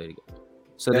them to play together.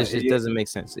 So this just doesn't make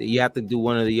sense. You have to do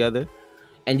one or the other.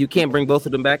 And you can't bring both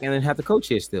of them back and then have the coach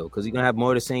here still, because you're gonna have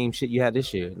more of the same shit you had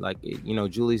this year. Like,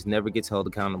 Julius never gets held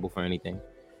accountable for anything,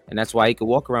 and that's why he could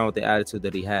walk around with the attitude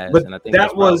that he has. But and I think I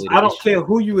don't care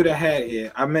who you would have had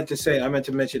here. I meant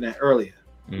to mention that earlier.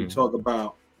 We talk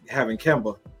about having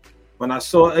Kemba. When I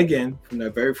saw it again from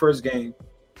that very first game,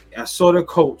 I saw the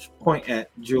coach point at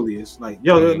Julius like,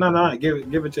 "Yo, no,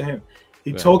 give it to him."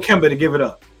 He told Kemba to give it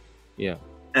up. Yeah,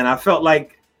 and I felt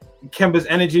like Kemba's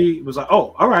energy was like,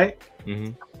 "Oh, all right."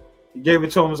 Mm-hmm. He gave it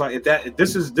to him. Was like, if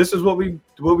this is what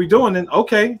we doing, then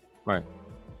okay, right.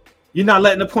 You're not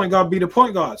letting the point guard be the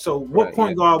point guard. So what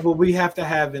point guard will we have to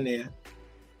have in there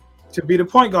to be the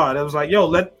point guard? It was like, yo,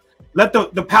 let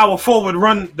the power forward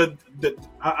run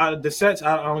the sets.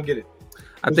 I don't get it.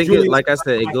 I think, like I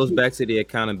said, it goes back to the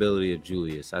accountability of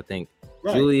Julius. I think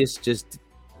Julius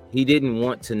he didn't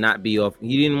want to not be off.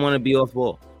 He didn't want to be off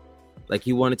ball. Like,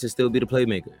 he wanted to still be the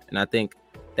playmaker, and I think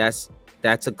that's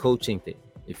a coaching thing.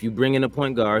 If you bring in a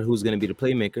point guard who's going to be the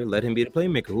playmaker, let him be the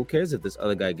playmaker. Who cares if this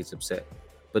other guy gets upset?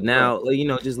 But now,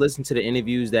 just listen to the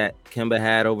interviews that Kemba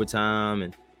had over time,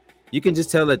 and you can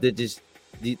just tell that they just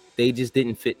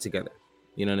didn't fit together.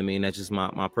 You know what I mean? That's just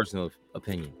my personal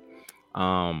opinion.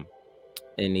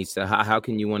 And he said, how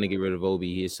can you want to get rid of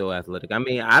Obi? He is so athletic. I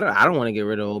mean, I don't want to get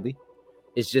rid of Obi.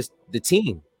 It's just the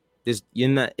team.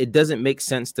 It doesn't make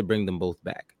sense to bring them both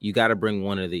back. You got to bring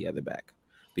one or the other back.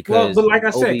 Because but like I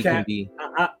said, Kat,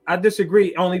 I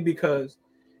disagree only because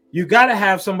you got to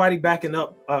have somebody backing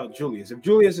up Julius. If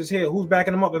Julius is here, who's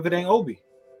backing him up if it ain't Obi?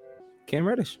 Cam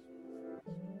Reddish.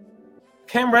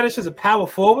 Cam Reddish is a power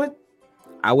forward?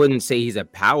 I wouldn't say he's a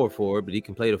power forward, but he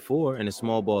can play the 4 in a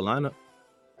small ball lineup.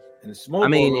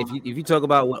 If you talk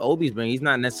about what Obi's bringing, he's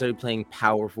not necessarily playing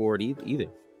power forward either.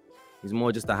 He's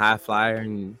more just a high flyer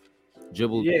and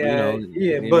dribble.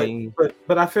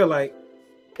 But I feel like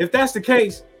if that's the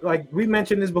case, like we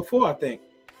mentioned this before, I think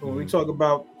when we talk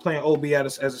about playing Obi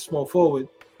as a small forward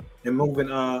and moving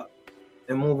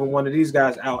one of these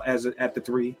guys out at the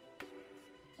 3,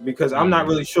 because I'm not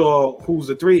really sure who's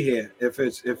the 3 here. If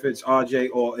it's RJ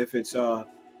or if it's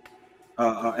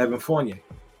Evan Fournier,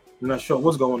 I'm not sure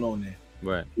what's going on there.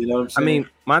 Right. You know what I'm saying? I mean,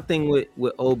 my thing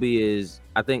with Obi is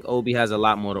I think Obi has a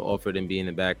lot more to offer than being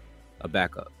a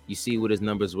backup. You see what his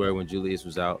numbers were when Julius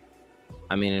was out.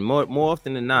 I mean, and more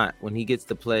often than not, when he gets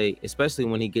to play, especially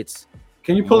when he gets.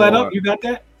 Can you pull that up? You got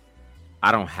that?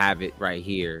 I don't have it right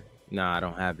here. No, I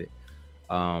don't have it.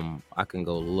 I can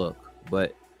go look,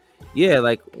 but yeah,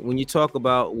 like when you talk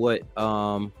about what.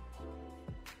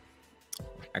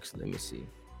 Actually, let me see.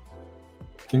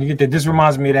 Can you get that? This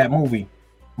reminds me of that movie.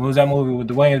 What was that movie with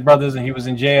the Wayans brothers and he was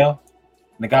in jail?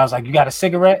 And the guy was like, "You got a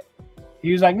cigarette?"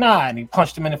 He was like, "Nah," and he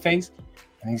punched him in the face.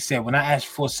 And he said, "When I ask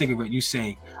you for a cigarette, you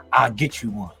say, I'll get you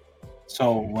one.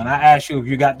 So when I ask you if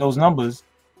you got those numbers,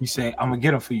 you say, I'm gonna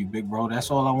get them for you, big bro.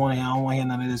 That's all I want to hear. I don't want to hear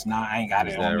none of this. Nah, I ain't got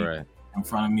it on me in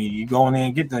front of me. You go in there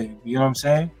and get the, you know what I'm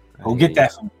saying? Go get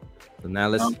that for me." So now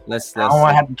let's I don't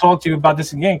want to have to talk to you about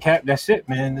this again, Cap. That's it,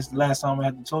 man. This is the last time I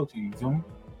have to talk to you. You feel me?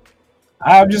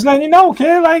 I'm just letting you know,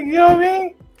 kid. Like, you know what I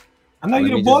mean? I know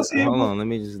you're the boss here. Hold on, let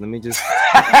me just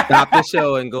stop the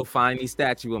show and go find these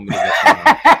stats you want me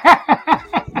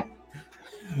to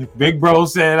get. Big bro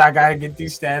said I gotta get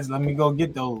these stats. Let me go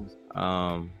get those.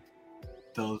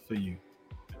 Those for you.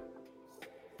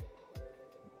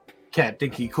 Cat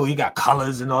think he cool. He got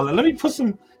colors and all that. Let me put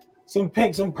some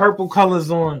pink, some purple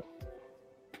colors on.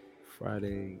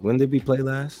 Friday. When did we play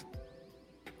last?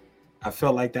 I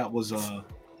felt like that was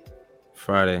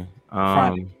Friday.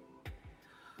 Friday.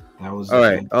 That was all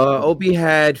right. Obi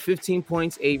had 15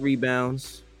 points, 8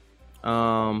 rebounds,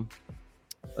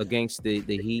 against the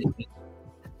Heat,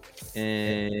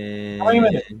 and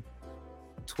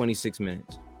 26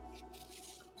 minutes.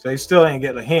 So he still ain't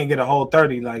get a whole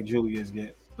 30 like Julius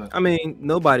gets. But. I mean,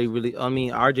 nobody really. I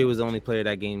mean, RJ was the only player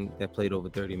that game that played over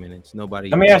 30 minutes. Nobody.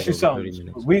 Let me ask you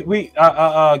something. We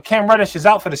Cam Reddish is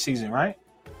out for the season, right?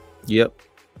 Yep.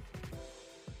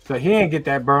 So he ain't get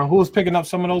that burn. Who's picking up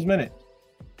some of those minutes?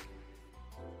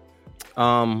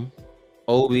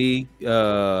 Obi,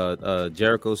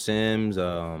 Jericho Sims,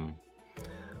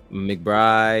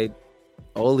 McBride.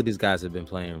 All of these guys have been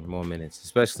playing more minutes.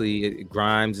 Especially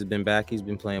Grimes has been back. He's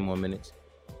been playing more minutes.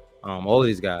 All of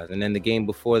these guys. And then the game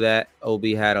before that,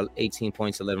 Obi had 18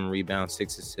 points, 11 rebounds,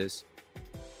 6 assists.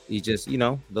 He just,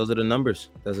 those are the numbers.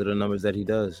 Those are the numbers that he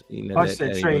does. I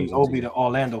said trade Obi to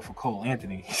Orlando for Cole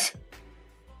Anthony.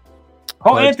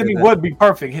 Cole Anthony would be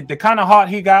perfect. The kind of heart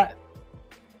he got,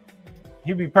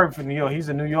 he'd be perfect for New York. He's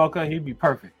a New Yorker. He'd be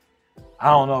perfect. I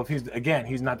don't know if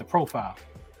he's not the profile.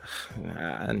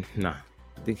 Nah.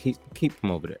 Keep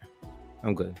him over there.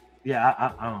 I'm good.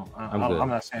 Yeah, I'm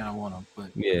not saying I want him, but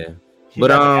yeah. But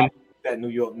that New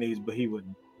York needs, but he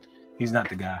wouldn't. He's not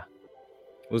the guy.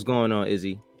 What's going on,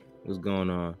 Izzy? What's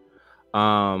going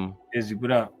on? Izzy,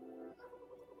 what up?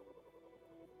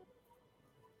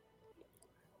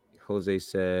 Jose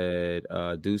said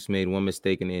Deuce made one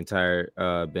mistake and the entire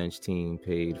bench team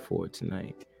paid for it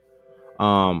tonight.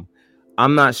 I'm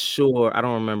not sure. I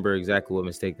don't remember exactly what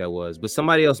mistake that was, but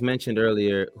somebody else mentioned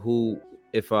earlier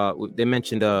they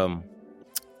mentioned damn,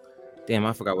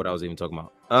 I forgot what I was even talking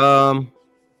about.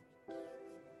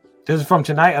 This is from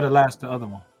tonight or the other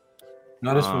one?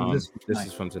 No, this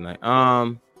is from tonight.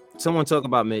 Someone talk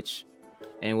about Mitch,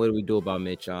 and what do we do about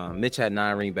Mitch? Mitch had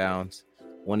 9 rebounds,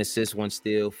 1 assist, 1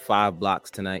 steal, 5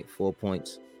 blocks tonight, 4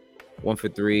 points, 1 for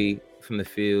 3 from the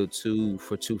field, 2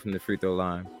 for 2 from the free throw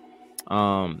line.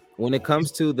 When it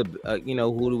comes to the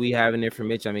who do we have in there for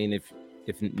Mitch? I mean,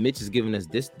 if Mitch is giving us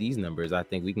these numbers, I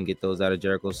think we can get those out of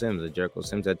Jericho Sims. Jericho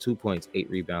Sims had 2 points, 8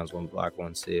 rebounds, 1 block,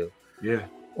 1 steal. Yeah.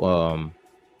 1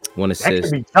 assist. That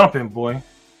could be jumping, boy.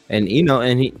 And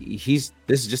he's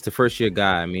this is just a first year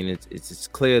guy. I mean, it's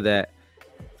clear that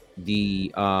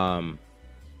the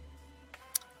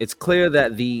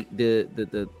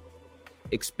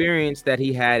experience that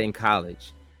he had in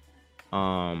college,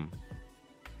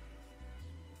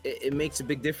 it makes a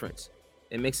big difference.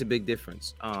 It makes a big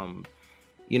difference.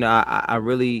 I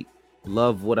really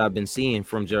love what I've been seeing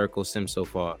from Jericho Sims so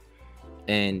far,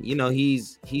 and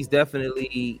he's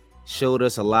definitely showed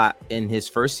us a lot in his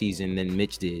first season than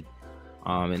Mitch did.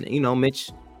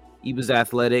 Mitch, he was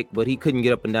athletic, but he couldn't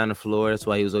get up and down the floor. That's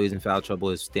why he was always in foul trouble.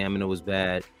 His stamina was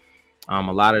bad. A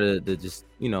lot of the just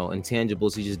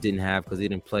intangibles he just didn't have because he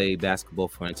didn't play basketball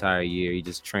for an entire year. He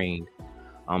just trained.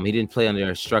 He didn't play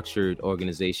under a structured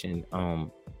organization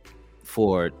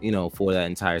for that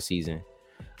entire season.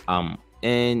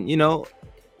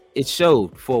 It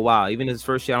showed for a while. Even his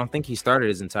first year, I don't think he started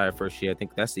his entire first year. I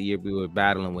think that's the year we were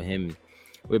battling with him.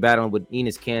 We were battling with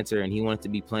Enos cancer, and he wanted to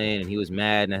be playing, and he was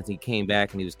mad. And I think he came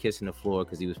back and he was kissing the floor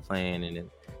because he was playing,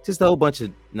 and just a whole bunch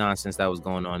of nonsense that was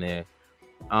going on there.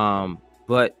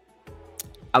 But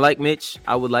I like Mitch.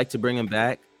 I would like to bring him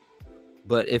back,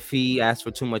 but if he asks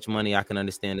for too much money, I can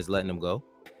understand just letting him go.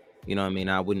 You know what I mean?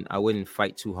 I wouldn't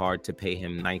fight too hard to pay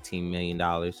him $19 million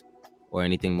or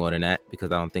anything more than that,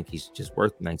 because I don't think he's just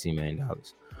worth $19 million.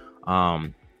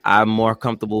 I'm more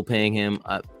comfortable paying him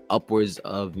upwards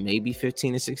of maybe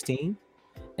 15 to 16,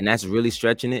 and that's really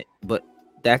stretching it. But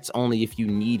that's only if you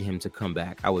need him to come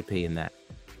back. I would pay him that.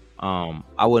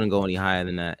 I wouldn't go any higher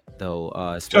than that, though.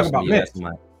 Especially talking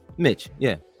about Mitch,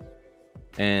 yeah.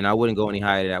 And I wouldn't go any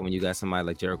higher than that when you got somebody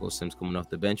like Jericho Sims coming off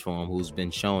the bench for him, who's been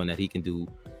showing that he can do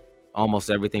almost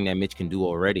everything that Mitch can do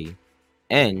already,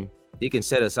 and he can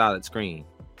set a solid screen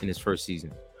in his first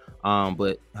season.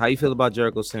 But how you feel about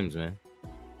Jericho Sims, man?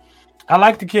 I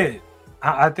like the kid.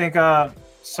 I think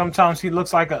sometimes he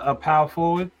looks like a power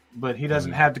forward, but he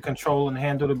doesn't have the control and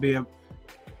handle to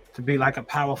be like a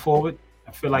power forward.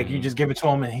 I feel like you just give it to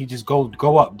him and he just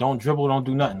go up. Don't dribble, don't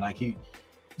do nothing. Like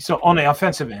so on the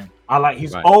offensive end.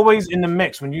 He's always in the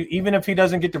mix. Even if he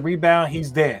doesn't get the rebound,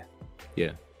 he's there.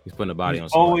 Yeah, he's putting the body on.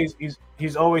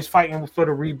 He's always fighting for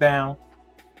the rebound.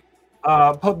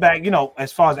 Put back,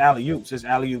 as far as alley-oops, it's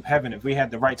alley-oop heaven. If we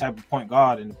had the right type of point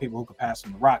guard and people who could pass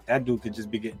him the rock, that dude could just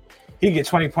be he get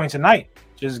 20 points a night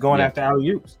just going after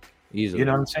alley-oops. Easily. You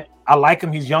know what I'm saying? I like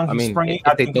him. He's young. He's springy.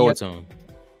 If they throw it to him.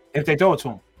 If they throw it to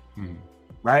him. Mm-hmm.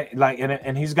 Right? Like,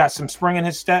 and he's got some spring in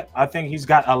his step. I think he's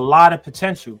got a lot of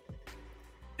potential.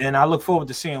 And I look forward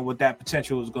to seeing what that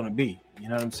potential is going to be. You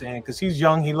know what I'm saying? Because he's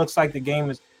young. He looks like the game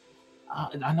is.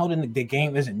 I know the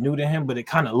game isn't new to him, but it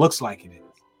kind of looks like it is.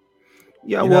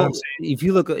 Yeah, well, if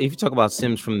you talk about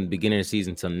Sims from the beginning of the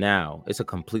season till now, it's a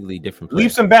completely different player.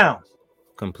 Leaps and bounds.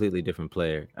 Completely different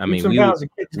player. I leaps mean,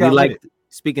 we like.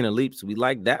 Speaking of leaps, we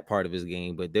like that part of his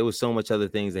game, but there was so much other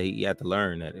things that he had to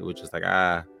learn that it was just like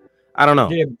I don't know.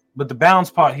 Yeah, but the bounds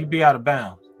part, he'd be out of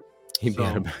bounds. He'd be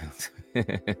out of bounds.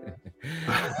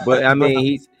 But I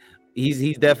mean,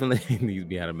 he's definitely he'd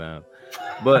be out of bounds.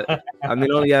 But I mean,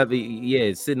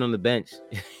 it's sitting on the bench.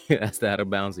 That's the out of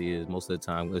bounds he is most of the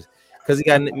time because he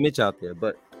got Mitch out there.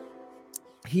 But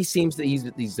he seems that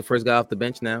he's the first guy off the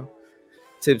bench now.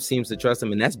 Tibbs seems to trust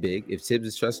him, and that's big. If Tibbs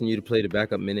is trusting you to play the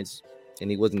backup minutes. And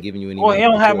he wasn't giving you any. Well, he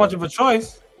don't have much of a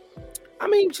choice. I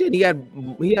mean, shit, he had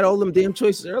all them damn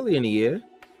choices earlier in the year.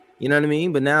 You know what I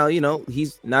mean? But now,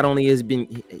 he's not only he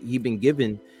been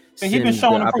given. He's been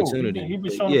showing the opportunity. He's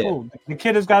been showing the proof. The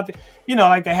kid has got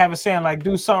like they have a saying, like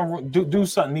do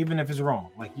something even if it's wrong.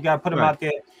 Like you got to put him out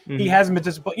there. Mm-hmm. He hasn't been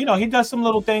disappointed. He does some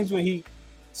little things where he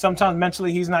sometimes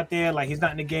mentally he's not there, like he's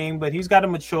not in the game, but he's got to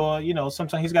mature.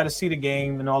 Sometimes he's got to see the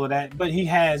game and all of that. But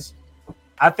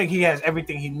I think he has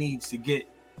everything he needs to get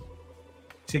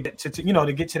to get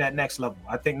to that next level.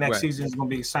 I think next season is going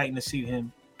to be exciting to see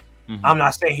him. Mm-hmm. I'm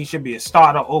not saying he should be a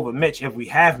starter over Mitch if we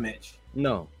have Mitch.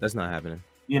 No, that's not happening.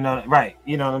 Right.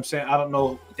 You know what I'm saying? I don't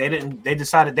know. They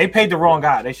decided they paid the wrong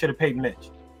guy. They should have paid Mitch.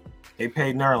 They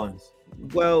paid Nerlens.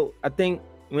 Well, I think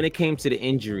when it came to the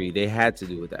injury, they had to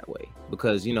do it that way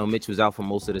because, Mitch was out for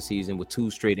most of the season with 2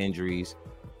 straight injuries.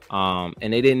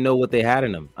 And they didn't know what they had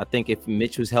in him. I think if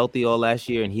Mitch was healthy all last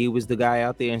year and he was the guy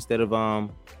out there instead of what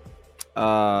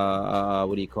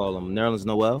do you call him, Nerlens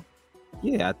Noel?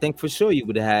 Yeah, I think for sure you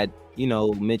would have had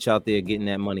Mitch out there getting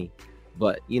that money.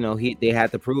 But they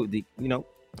had to prove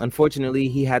unfortunately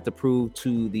he had to prove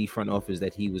to the front office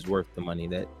that he was worth the money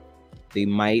that they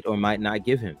might or might not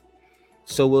give him.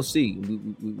 So we'll see. We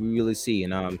really see.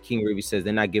 And King Ruby says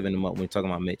they're not giving him up when we're talking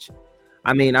about Mitch.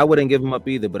 I mean, I wouldn't give him up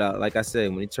either, but like I said,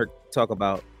 when you talk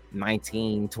about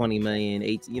 19, 20 million,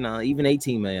 18, even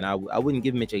 18 million, I wouldn't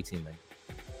give Mitch 18 million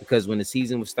because when the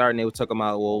season was starting, they were talking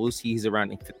about, well, we'll see he's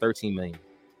around 13 million.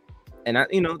 And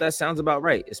that sounds about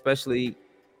right, especially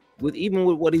with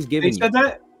what he's giving. They said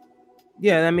that?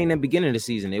 Yeah, I mean, in the beginning of the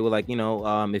season, they were like,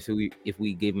 if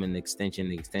we give him an extension,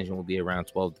 the extension will be around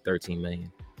 12 to 13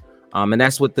 million. And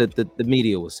that's what the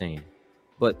media was saying.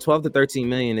 But 12 to 13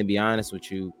 million, to be honest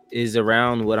with you, is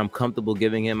around what I'm comfortable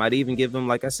giving him. I'd even give him,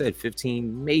 like I said,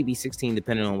 15, maybe 16,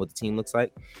 depending on what the team looks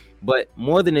like. But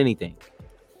more than anything,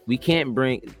 we can't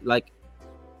the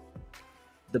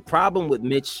problem with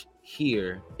Mitch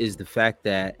here is the fact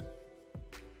that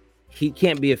he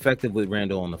can't be effective with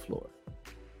Randall on the floor.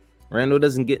 Randall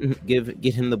doesn't get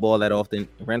him the ball that often.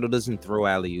 Randall doesn't throw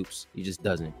alley-oops. He just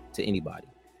doesn't to anybody,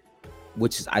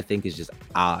 which I think is just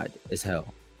odd as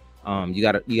hell. You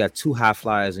got 2 high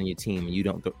flyers on your team, and you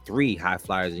don't 3 high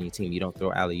flyers on your team. You don't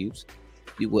throw alley-oops.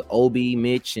 With Obi,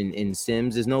 Mitch, and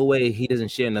Sims, there's no way he doesn't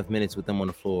share enough minutes with them on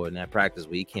the floor in that practice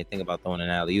where he can't think about throwing an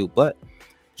alley-oop. But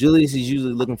Julius is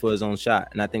usually looking for his own shot,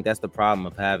 and I think that's the problem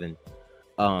of having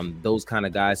those kind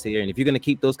of guys here. And if you're gonna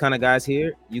keep those kind of guys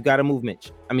here, you got to move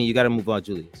Mitch. I mean, you got to move out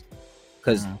Julius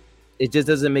because it just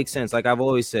doesn't make sense. Like I've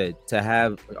always said, to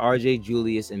have RJ,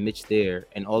 Julius, and Mitch there,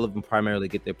 and all of them primarily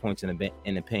get their points in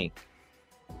the paint.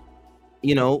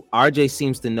 RJ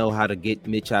seems to know how to get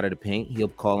Mitch out of the paint. He'll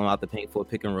call him out the paint for a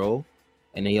pick and roll,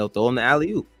 and then he'll throw him the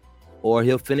alley-oop, or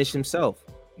he'll finish himself.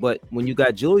 But when you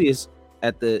got Julius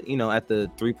at the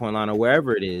 3-point line or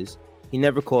wherever it is, he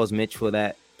never calls Mitch for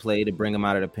that play to bring him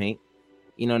out of the paint.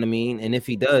 You know what I mean? And if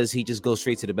he does, he just goes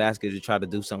straight to the basket to try to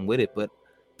do something with it. But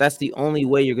that's the only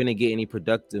way you're going to get any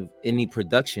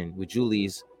production with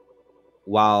Julius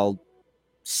while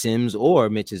Sims or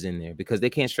Mitch is in there, because they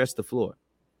can't stretch the floor.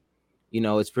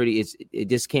 It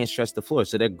just can't stretch the floor.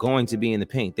 So they're going to be in the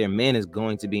paint. Their man is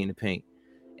going to be in the paint.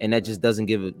 And that just doesn't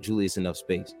give Julius enough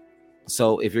space.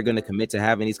 So if you're going to commit to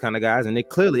having these kind of guys, and they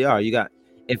clearly are,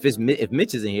 if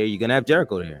Mitch is in here, you're going to have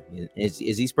Jericho there. Is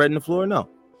he spreading the floor? No.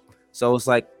 So it's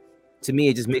like, to me,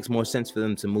 it just makes more sense for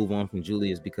them to move on from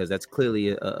Julius because that's clearly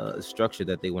a structure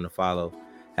that they want to follow,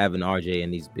 having RJ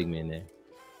and these big men there.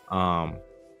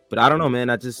 But I don't know, man.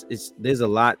 There's a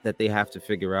lot that they have to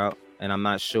figure out, and I'm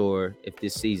not sure if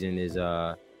this season is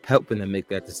helping them make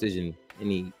that decision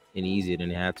any easier than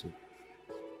they have to.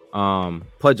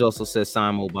 Pudge also says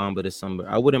sign Mo Bamba this summer.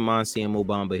 I wouldn't mind seeing Mo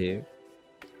Bamba here.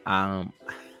 I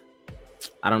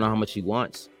don't know how much he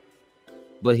wants.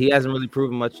 But he hasn't really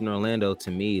proven much in Orlando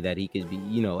to me that he could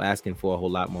be, asking for a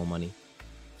whole lot more money.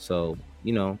 So,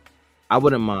 I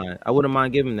wouldn't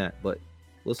mind giving that, but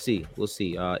we'll see.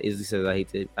 Izzy says I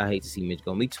hate to see Mitch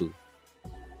go. Me too.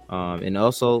 And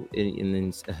also, and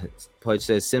then Pudge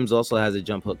says Sims also has a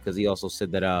jump hook because he also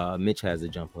said that Mitch has a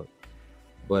jump hook.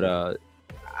 But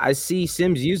I see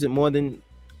Sims use it more than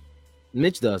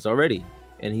Mitch does already,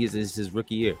 and it's his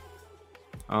rookie year.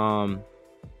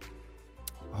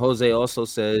 Jose also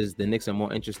says the Knicks are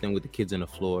more interesting with the kids on the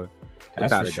floor.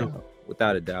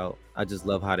 Without a doubt. I just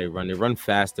love how they run. They run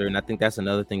faster, and I think that's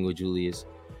another thing with Julius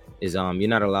is you're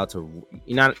not allowed to.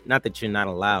 Not that you're not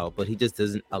allowed, but he just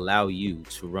doesn't allow you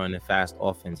to run a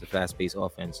fast-paced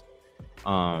offense.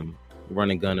 Run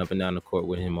and gun up and down the court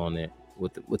with him on there,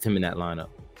 with him in that lineup.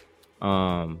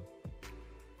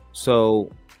 So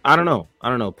I don't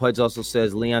know. Pudge also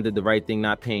says Leon did the right thing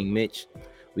not paying Mitch.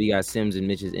 We got Sims, and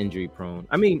Mitch is injury prone.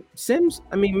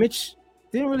 Mitch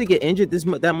didn't really get injured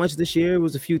that much this year. It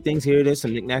was a few things here, there's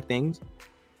some knick-knack things,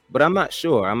 but I'm not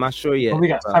sure. Yet. We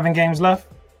got 7 games left.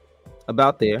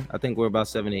 About there, I think we're about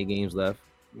 7-8 games left.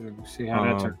 We'll see how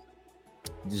that turns.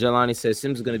 Jelani says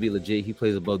Sims is going to be legit. He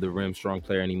plays above the rim, strong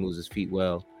player, and he moves his feet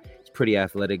well. He's pretty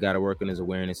athletic. Got to work on his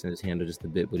awareness and his handle just a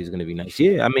bit, but he's going to be nice.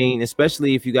 Yeah,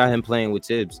 especially if you got him playing with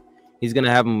Tibbs, he's going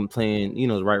to have him playing,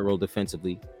 the right role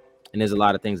defensively. And there's a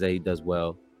lot of things that he does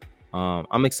well.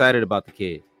 I'm excited about the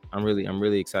kid. I'm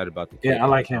really excited about the kid. Yeah, I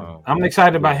like him. I'm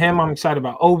excited about him. I'm excited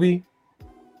about Obi.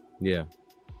 Yeah.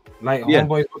 Like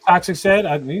Homeboy Toxic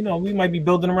said, we might be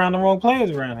building around the wrong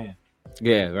players around here.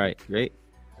 Yeah, right.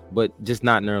 But just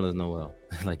not Nerlens Noel,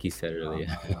 like he said earlier.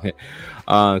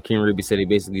 King Ruby said he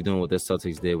basically doing what the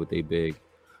Celtics did with they big.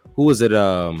 Who was it?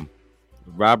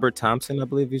 Robert Thompson, I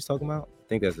believe he was talking about. I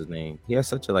think that's his name. He has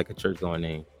such a church going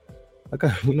name.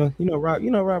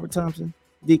 Robert Thompson,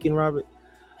 Deacon Robert.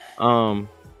 I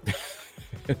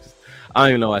don't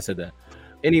even know why I said that.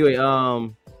 Anyway,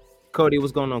 Cody,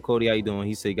 what's going on, Cody? How you doing?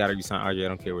 He said, "Got to resign RJ. I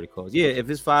don't care what it costs." Yeah, if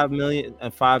it's $5 million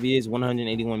and 5 years,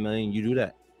 $181 million, you do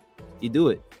that. You do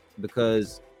it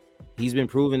because he's been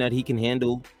proving that he can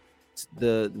handle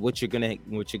what you're gonna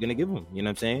give him. You know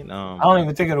what I'm saying? I don't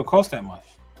even think it'll cost that much.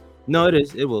 No, it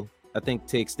is. It will. I think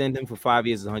to extend him for 5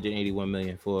 years is $181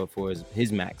 million for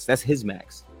his max. That's his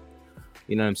max.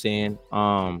 You know what I'm saying?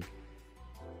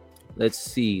 Let's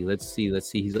see.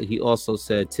 He also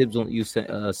said Tibbs won't use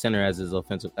center as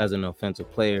an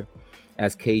offensive player,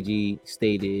 as KG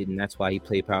stated, and that's why he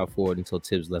played power forward until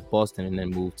Tibbs left Boston and then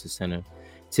moved to center.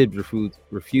 Tibbs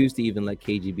refused to even let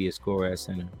KG be a scorer at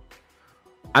center.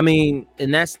 And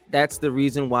that's the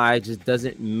reason why it just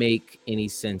doesn't make any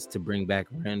sense to bring back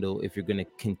Randall if you're going to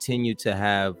continue to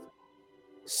have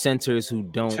centers who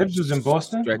don't. Tibbs was in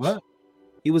Boston. What?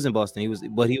 He was in Boston. He was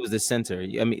the center.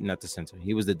 Not the center.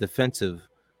 He was the defensive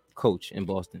coach in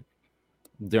Boston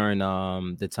during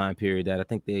the time period that I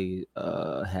think they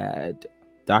had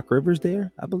Doc Rivers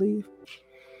there, I believe.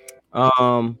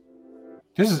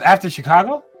 This is after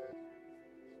Chicago?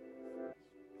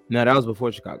 No, that was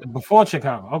before Chicago. Before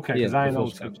Chicago, okay. Because I didn't know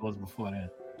Tibbs was before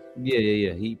that.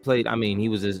 Yeah. He played. He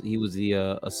was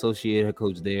the associate head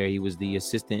coach there. He was the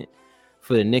assistant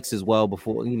for the Knicks as well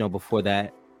before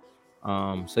that.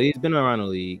 So he's been around the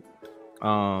league.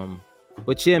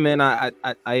 But yeah, man, I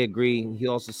agree. He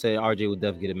also said RJ would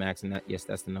definitely get a max, and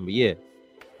that's the number. Yeah,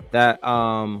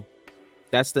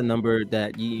 that's the number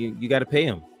that you got to pay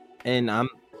him. And I'm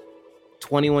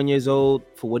 21 years old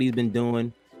for what he's been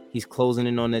doing. He's closing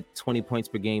in on that 20 points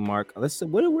per game mark. Let's see,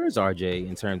 where's RJ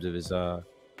in terms of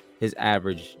his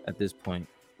average at this point?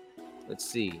 Let's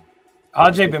see.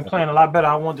 RJ been playing a lot better.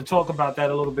 I wanted to talk about that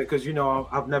a little bit because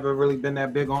I've never really been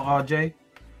that big on RJ.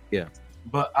 Yeah.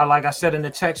 But like I said in the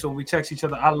text when we text each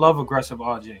other, I love aggressive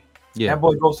RJ. Yeah. That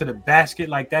boy goes to the basket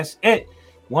like that's it.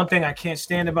 One thing I can't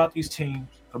stand about these teams,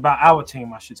 about our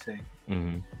team, I should say,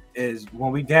 is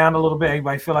when we down a little bit,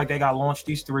 everybody feel like they got launched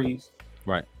these threes.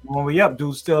 Right. When we up,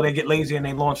 dudes still they get lazy and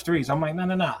they launch threes. I'm like,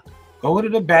 no. Go to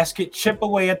the basket, chip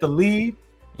away at the lead,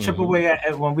 chip away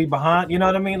at when we behind. You know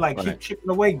what I mean? Like keep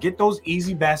chipping away, get those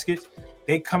easy baskets.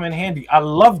 They come in handy. I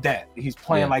love that he's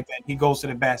playing like that. He goes to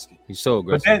the basket. He's so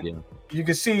aggressive. But then, you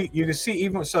can see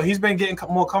even so he's been getting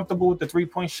more comfortable with the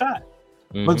 3-point shot.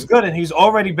 looks good, and he's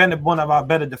already been one of our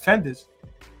better defenders.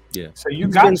 Yeah. So he's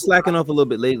been slacking off a little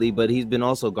bit lately, but he's been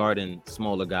also guarding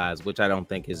smaller guys, which I don't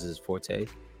think is his forte.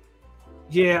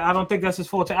 Yeah, I don't think that's his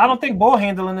forte. I don't think ball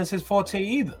handling is his forte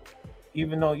either.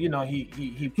 Even though, you know,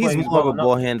 he's more of a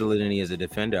ball handler than he is a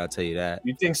defender, I'll tell you that.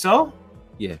 You think so?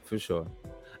 Yeah, for sure.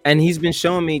 And he's been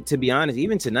showing me, to be honest,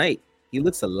 even tonight, he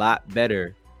looks a lot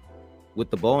better with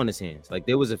the ball in his hands. Like,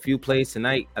 there was a few plays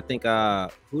tonight. I think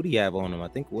who do you have on him? I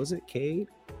think, was it Cade?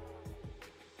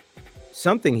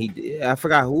 Something he did. I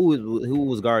forgot who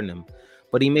was guarding him.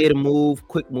 But he made a move,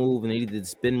 quick move, and he did the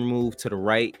spin move to the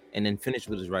right and then finished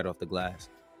with his right off the glass.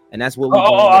 And that's what we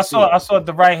I saw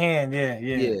the right hand. Yeah.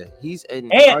 He's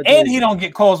and he don't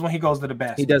get calls when he goes to the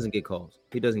basket. He doesn't get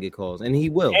calls. And he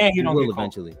will. And he will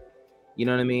eventually. You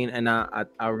know what I mean? And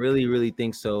I really, really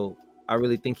think so. I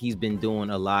really think he's been doing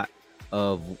a lot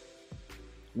of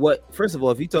what. First of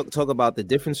all, if you talk about the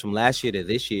difference from last year to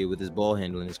this year with his ball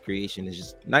handling, his creation is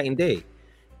just night and day.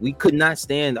 We could not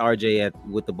stand RJ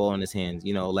with the ball in his hands,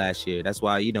 you know, last year. That's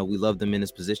why, you know, we loved him in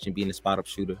his position, being a spot up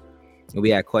shooter. And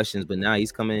we had questions, but now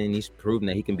he's coming in, he's proven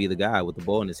that he can be the guy with the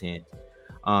ball in his hands.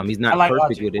 He's not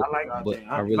perfect RJ. with it. I like RJ. But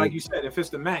I really, like you said, if it's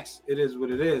the max, it is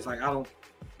what it is. Like, I'm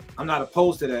not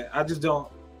opposed to that. I just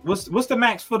don't. What's the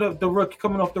max for the rookie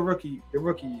coming off the rookie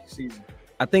season?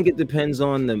 I think it depends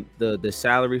on the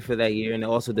salary for that year, and it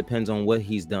also depends on what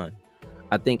he's done.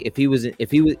 I think if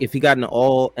he got an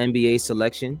all NBA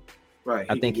selection, right,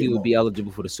 I think he would be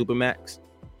eligible for the Supermax.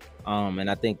 And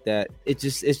I think that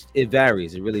it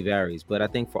varies. It really varies. But I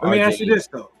think for Let me ask you this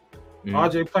though.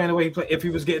 RJ playing the way he played, if he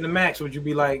was getting the max, would you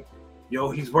be like, yo,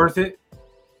 he's worth it?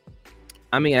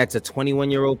 I mean, as a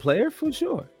 21-year-old player, for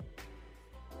sure.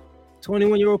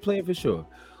 21-year-old player for sure.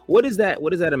 What is that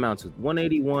amount to?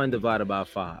 181 divided by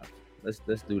 5. Let's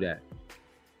do that.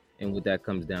 And what that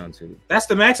comes down to. That's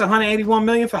the max, 181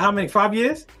 million for how many? 5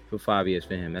 years? For 5 years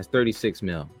for him. That's 36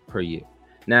 mil per year.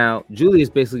 Now, Julius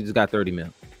basically just got 30 mil.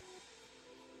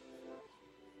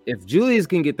 If Julius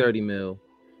can get 30 mil,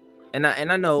 and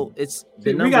I know it's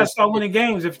the we gotta start winning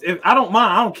games. If I don't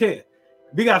mind, I don't care.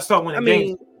 We gotta start winning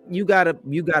games. You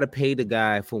gotta pay the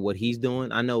guy for what he's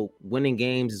doing. I know winning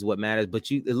games is what matters,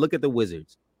 but you look at the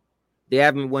Wizards. They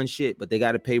haven't won shit, but they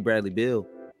gotta pay Bradley Beal.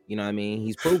 You know what I mean?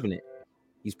 He's proven it.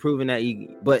 He's proven that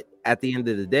but at the end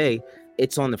of the day,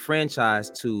 it's on the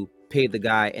franchise to pay the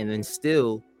guy and then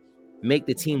still make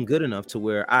the team good enough to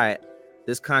where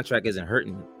this contract isn't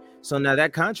hurting me. So now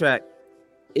that contract,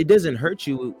 it doesn't hurt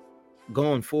you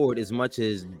going forward as much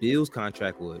as Bill's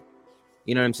contract would.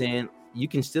 You know what I'm saying? You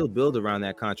can still build around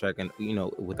that contract, and you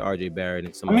know, with RJ Barrett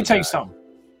and some. Let me tell you something.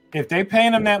 If they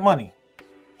paying him that money,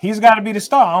 he's got to be the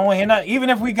star. I don't want to hear nothing.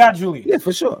 Even if we got Julius. Yeah,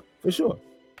 for sure,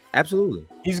 absolutely.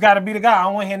 He's got to be the guy. I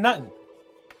don't want to hear nothing.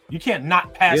 You can't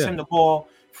not pass him the ball,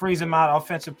 freeze him out,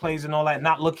 offensive plays and all that,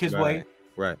 not look his way.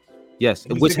 Right. Yes,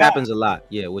 which happens a lot.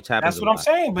 Yeah, which happens. That's what I'm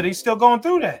saying. But he's still going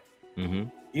through that. Mm-hmm.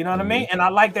 You know what I mean? And I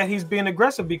like that he's being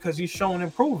aggressive because he's showing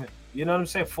improvement. You know what I'm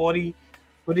saying? 40,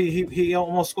 but he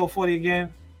almost scored 40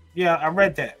 again. Yeah, I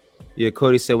read that. Yeah,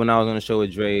 Cody said when I was on the show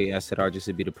with Dre, I said RJ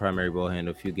should be the primary ball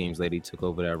handler. A few games later, he took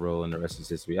over that role, and the rest is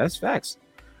history. That's facts.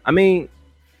 I mean,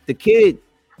 the kid,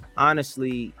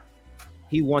 honestly,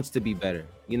 he wants to be better.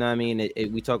 You know what I mean?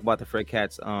 We talk about the Fred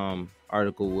Katz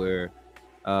article where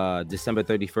December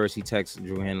 31st, he texted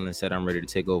Drew Hanlon and said, "I'm ready to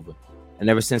take over." And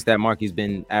ever since that mark, he's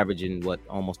been averaging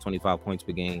almost 25 points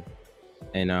per game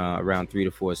and around 3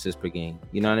 to 4 assists per game.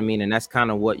 You know what I mean? And that's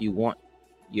kind of what you want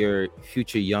your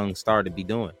future young star to be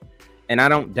doing. And I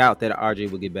don't doubt that RJ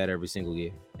will get better every single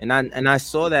year. And I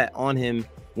saw that on him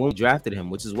when we drafted him,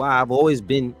 which is why I've always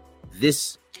been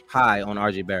this high on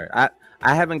RJ Barrett.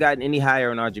 I haven't gotten any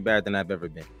higher on RJ Barrett than I've ever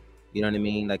been. You know what I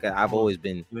mean? Like I've always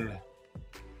been. Yeah.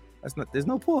 There's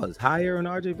no pause. Higher on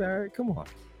RJ Barrett? Come on.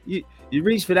 You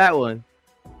reach for that one.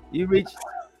 You reach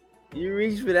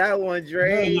for that one,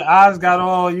 Dre. Your eyes got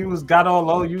all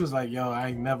low. You was like, yo, I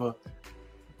ain't never.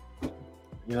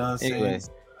 You know what I'm saying?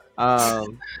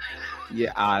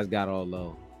 Your eyes got all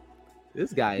low.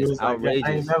 This guy is outrageous.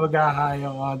 I ain't never got high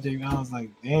on RJ. I was like,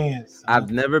 damn. Son.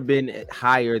 I've never been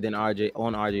higher than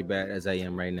RJ Barrett as I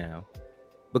am right now,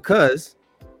 because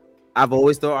I've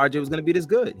always thought RJ was going to be this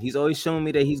good. He's always shown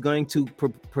me that he's going to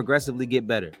progressively get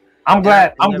better. I'm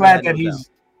glad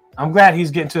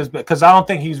he's getting to his best, because I don't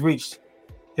think he's reached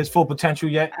his full potential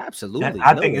yet. Absolutely. And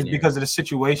I think it's because of the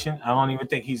situation. I don't even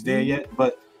think he's there yet,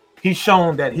 but he's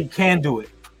shown that he can do it.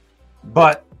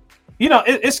 But you know,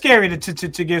 it's scary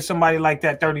to give somebody like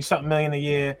that 30-something million a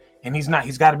year, and he's not.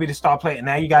 He's got to be the star player. And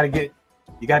now you got to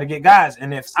get guys.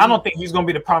 And I don't think he's going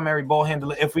to be the primary ball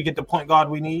handler if we get the point guard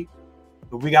we need.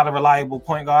 If we got a reliable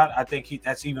point guard, I think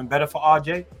that's even better for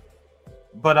RJ.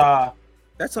 But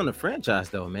that's on the franchise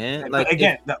though, man. But like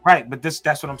again, right? But that's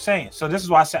what I'm saying. So this is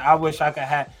why I said I wish I could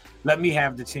have. Let me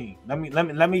have the team. Let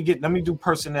me do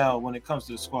personnel when it comes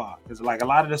to the squad, because like a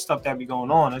lot of the stuff that be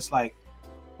going on, it's like,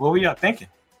 what were y'all thinking?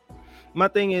 My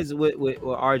thing is with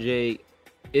RJ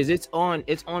is it's on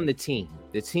the team.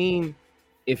 The team,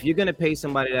 if you're gonna pay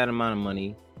somebody that amount of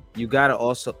money, you gotta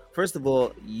also, first of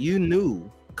all, you knew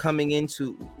coming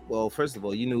into, first of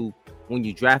all, you knew when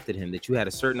you drafted him that you had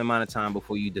a certain amount of time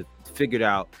before you figured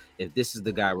out if this is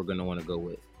the guy we're gonna want to go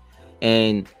with.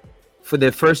 And for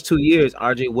the first 2 years,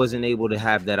 RJ wasn't able to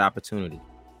have that opportunity.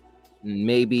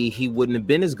 Maybe he wouldn't have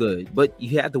been as good, but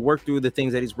you had to work through the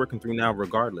things that he's working through now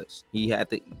regardless. He had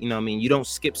to, you don't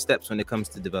skip steps when it comes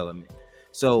to development.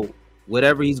 So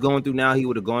whatever he's going through now, he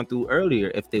would have gone through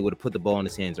earlier if they would have put the ball in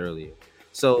his hands earlier.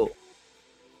 So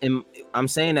I'm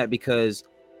saying that because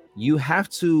you have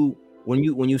to, when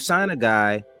you sign a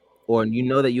guy, or you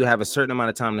know that you have a certain amount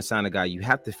of time to sign a guy, you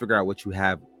have to figure out what you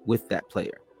have with that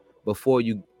player before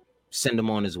you send him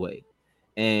on his way.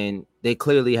 And they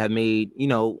clearly have made,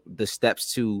 the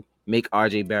steps to make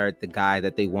RJ Barrett the guy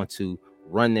that they want to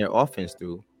run their offense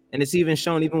through. And it's even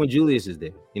shown even when Julius is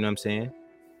there. You know what I'm saying?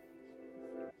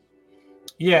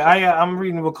 Yeah, I'm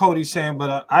reading what Cody's saying,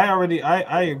 but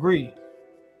I agree.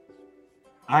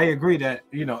 I agree that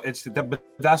but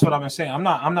that's what I've been saying. I'm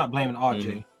not blaming RJ.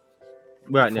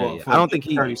 Mm-hmm. Right now, yeah. I don't think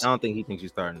he thinks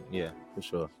he's starting. Yeah, for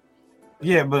sure.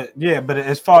 Yeah, but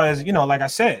as far as like I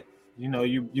said,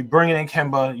 you bringing in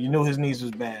Kemba, you knew his knees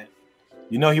was bad.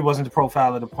 He wasn't the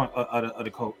profile of the point of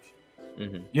the coach.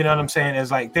 Mm-hmm. You know what I'm saying?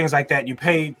 It's like things like that. You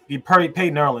paid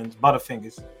Nerlens,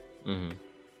 Butterfingers. Mm-hmm.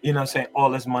 You know what I'm saying? All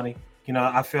this money.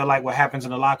 I feel like what happens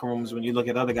in the locker rooms when you look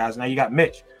at other guys. Now you got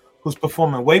Mitch, who's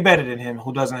performing way better than him,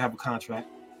 who doesn't have a contract.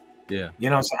 Yeah.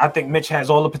 So I think Mitch has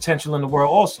all the potential in the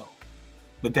world also.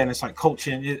 But then it's like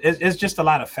coaching. It's just a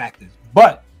lot of factors.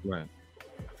 But right.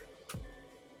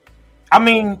 I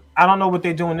mean, I don't know what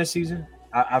they're doing this season.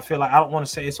 I feel like I don't want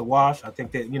to say it's a wash. I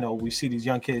think that, we see these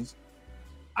young kids.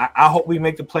 I hope we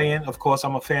make the play-in. Of course,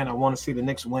 I'm a fan. I want to see the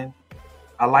Knicks win.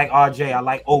 I like RJ. I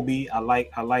like Obi. I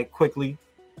like Quickly.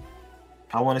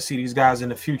 I want to see these guys in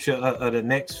the future of the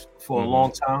Knicks for a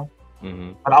long time.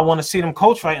 Mm-hmm. But I want to see them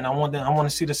coach right, and I want to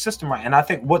see the system right. And I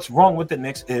think what's wrong with the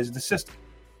Knicks is the system.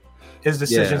 His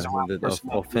decisions around the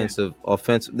offensive,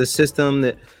 the system,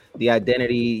 the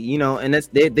identity, and that's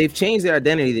they've changed their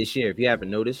identity this year. If you haven't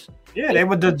noticed, they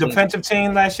were the defensive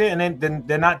team last year, and then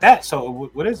they're not that. So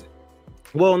what is it?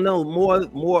 Well, no,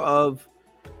 more of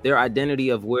their identity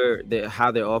of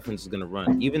how their offense is going to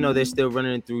run. Even though they're still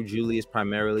running through Julius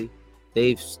primarily,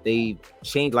 they've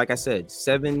changed. Like I said,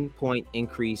 7-point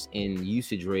increase in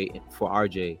usage rate for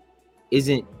RJ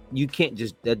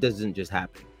that doesn't just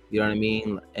happen. You know what I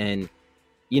mean? And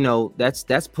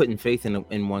that's putting faith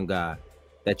in one guy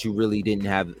that you really didn't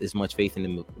have as much faith in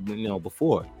him,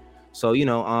 before. So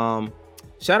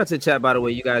shout out to the chat, by the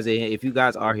way. You guys, if you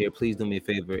guys are here, please do me a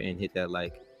favor and hit that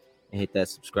like and hit that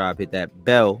subscribe, hit that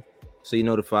bell so you're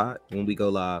notified when we go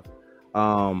live.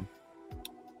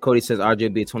 Cody says RJ will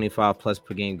be a 25 plus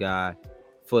per game guy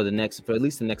for at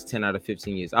least the next 10 out of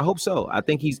 15 years. I hope so. I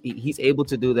think he's able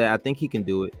to do that. I think he can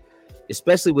do it,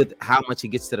 especially with how much he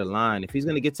gets to the line. If he's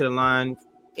going to get to the line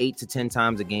 8 to 10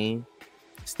 times a game,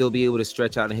 still be able to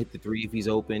stretch out and hit the three if he's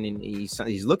open, and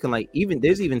he's looking like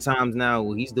there's even times now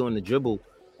where he's doing the dribble,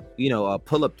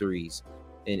 pull-up threes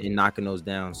and knocking those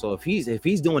down. So if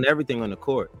he's doing everything on the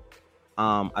court,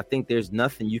 I think there's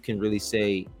nothing you can really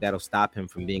say that'll stop him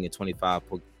from being a 25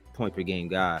 point per game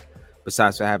guy,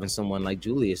 besides for having someone like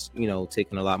Julius,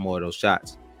 taking a lot more of those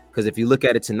shots. Because if you look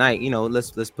at it tonight,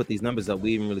 let's put these numbers up.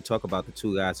 We didn't really talk about the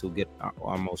two guys who get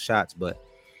our most shots, but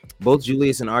both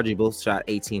Julius and RJ both shot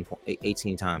 18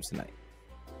 times tonight.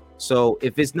 So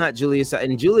if it's not Julius,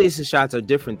 and Julius's shots are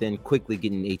different than Quickly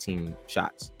getting 18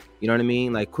 shots. You know what I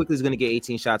mean? Like Quickly's going to get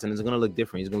 18 shots, and it's going to look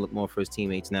different. He's going to look more for his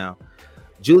teammates now.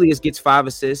 Julius gets 5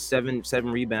 assists, 7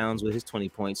 rebounds with his 20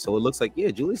 points. So it looks like,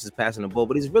 Julius is passing the ball,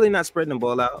 but he's really not spreading the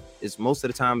ball out. It's most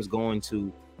of the time is going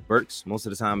to Burks. Most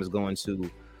of the time is going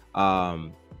to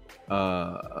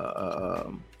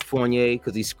Fournier,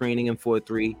 because he's screening him for a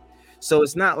 3. So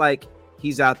it's not like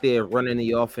he's out there running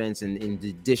the offense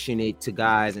and dishing it to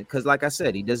guys. And because, like I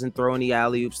said, he doesn't throw any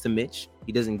alley-oops to Mitch.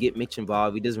 He doesn't get Mitch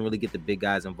involved. He doesn't really get the big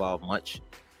guys involved much.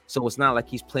 So it's not like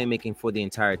he's playmaking for the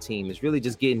entire team. It's really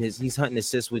just he's hunting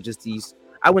assists with just these.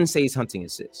 I wouldn't say he's hunting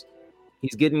assists.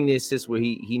 He's getting the assists where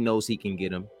he knows he can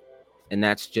get them. And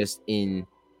that's just in,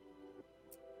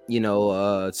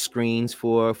 screens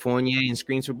for Fournier and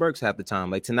screens for Burks half the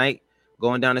time. Like tonight,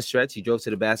 going down the stretch, he drove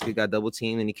to the basket, got double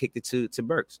teamed, and he kicked it to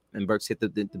Burks, and Burks hit the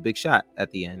big shot at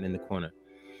the end in the corner.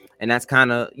 And that's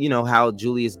kind of, how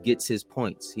Julius gets his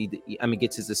points.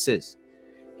 Gets his assists.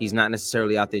 He's not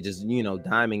necessarily out there just,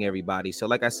 diming everybody. So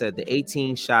like I said, the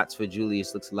 18 shots for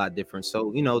Julius looks a lot different.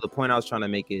 So, the point I was trying to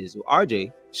make is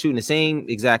RJ shooting the same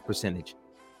exact percentage,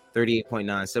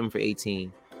 38.9, 7 for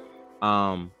 18.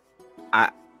 I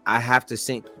have to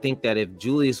think that if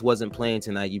Julius wasn't playing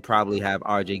tonight, you probably have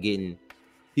RJ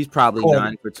he's probably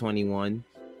 9 for 21,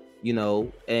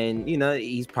 and,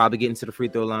 he's probably getting to the free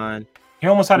throw line. He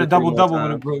almost had a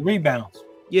double-double with rebounds.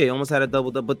 Yeah, he almost had a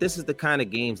double-double. But this is the kind of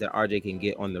games that RJ can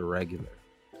get on the regular.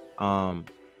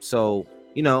 So,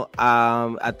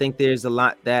 I think there's a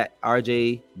lot that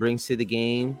RJ brings to the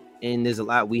game. And there's a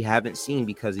lot we haven't seen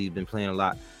because he's been playing a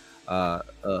lot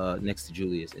next to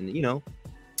Julius. And,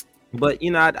 but,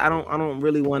 I don't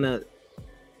really want to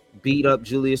beat up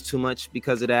Julius too much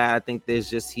because of that. I think there's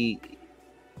just it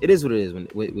is what it is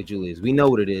with Julius. We know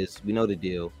what it is. We know the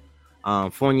deal.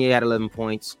 Fournier had 11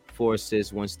 points, 4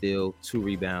 assists, 1 steal, 2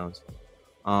 rebounds,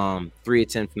 3 of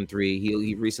 10 from 3.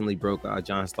 He recently broke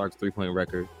John Stark's 3-point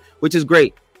record, which is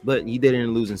great, but he did it in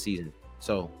a losing season.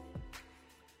 So,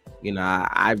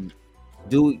 I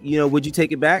do. Would you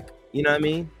take it back? You know what I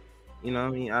mean?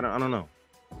 I don't know.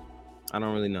 I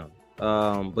don't really know.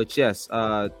 But yes,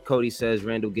 Cody says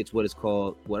Randall gets what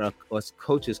us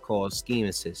coaches call scheme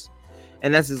assist.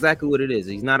 And that's exactly what it is.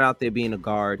 He's not out there being a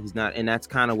guard. He's not, and that's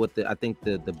kind of what I think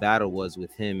the battle was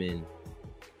with him and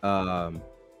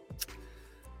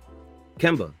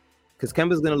Kemba, because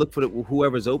Kemba's gonna look for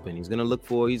whoever's open. He's gonna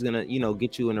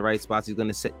get you in the right spots. He's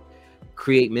gonna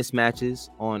create mismatches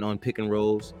on pick and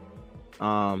rolls.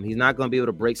 He's not gonna be able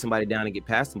to break somebody down and get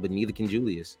past him, but neither can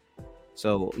Julius.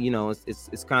 So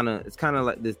it's kind of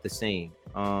like the same.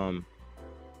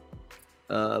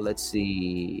 Let's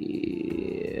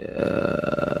see.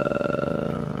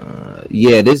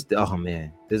 There's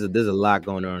a lot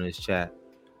going on in this chat.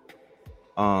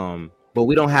 But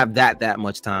we don't have that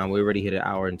much time. We already hit 1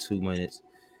 hour and 2 minutes.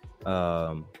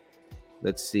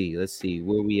 Let's see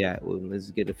where we at. Well, let's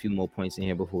get a few more points in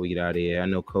here before we get out of here. I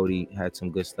know Cody had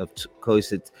some good stuff. Cody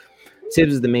said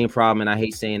Tibbs is the main problem, and I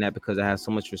hate saying that because I have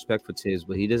so much respect for Tibbs,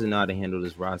 but he doesn't know how to handle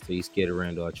this roster. He's scared of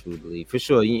Randall, I truly believe. For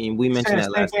sure. We mentioned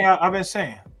that last time. I've been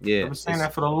saying. Yeah. I've been saying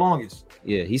that for the longest.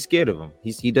 Yeah, he's scared of him.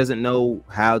 He doesn't know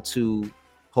how to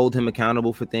hold him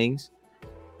accountable for things.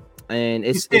 And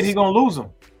he's scared he's going to lose him.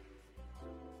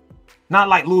 Not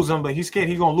like lose him, but he's scared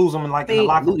he's going to lose him in the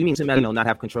locker room. You mean somebody not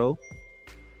have control?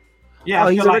 Yeah.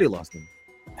 He's already lost him.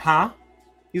 Huh?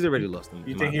 He's already lost him.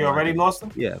 You think he already lost him?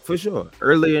 Yeah, for sure.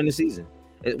 Earlier in the season.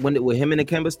 When him and the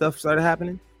Kemba stuff started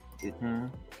happening,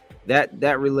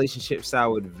 that relationship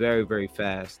soured very, very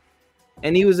fast.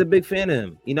 And he was a big fan of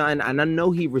him, and I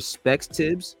know he respects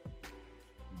Tibbs,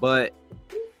 but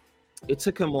it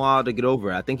took him a while to get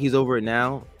over it. I think he's over it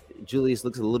now. Julius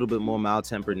looks a little bit more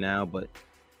mild-tempered now, but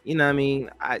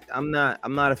I'm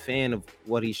not a fan of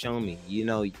what he's shown me.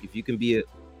 If you can be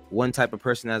one type of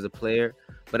person as a player,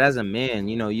 but as a man,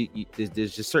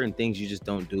 there's just certain things you just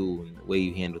don't do, and the way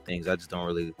you handle things, I just don't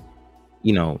really,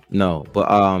 know.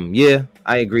 But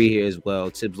I agree here as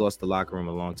well. Tibbs lost the locker room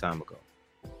a long time ago.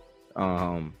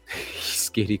 He's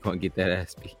scared he's gonna get that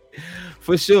ass beat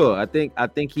for sure. I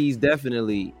think he's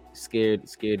definitely scared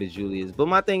of Julius. But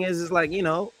my thing is like,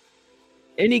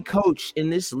 any coach in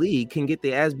this league can get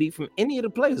the ass beat from any of the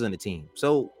players on the team.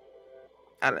 So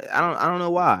I don't know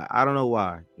why.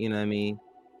 You know what I mean?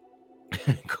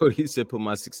 Cody said, put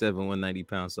my 6'7",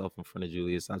 190-pound self in front of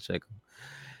Julius. I'll check him.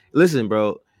 Listen,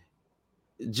 bro.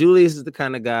 Julius is the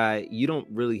kind of guy you don't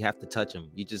really have to touch him.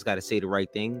 You just got to say the right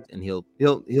things, and he'll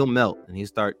melt, and he'll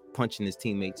start punching his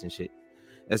teammates and shit.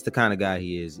 That's the kind of guy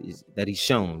he is that he's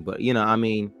shown. But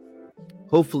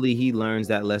hopefully he learns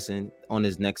that lesson on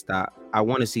his next stop. I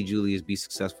want to see Julius be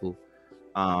successful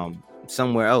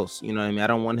somewhere else. You know what I mean? I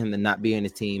don't want him to not be in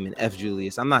his team and F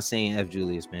Julius. I'm not saying F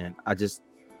Julius, man. I just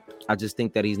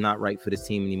think that he's not right for this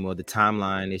team anymore. The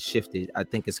timeline is shifted. I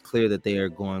think it's clear that they are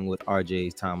going with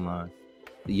RJ's timeline.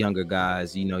 The younger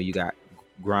guys, you got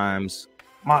Grimes,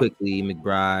 Quickly,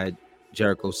 McBride,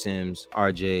 Jericho Sims,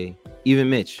 RJ, even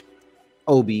Mitch,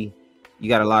 Obi. You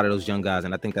got a lot of those young guys,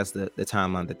 and I think that's the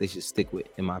timeline that they should stick with,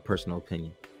 in my personal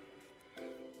opinion.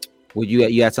 Would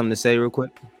you had something to say real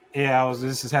quick? Yeah,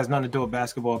 this has nothing to do with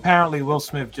basketball. Apparently, Will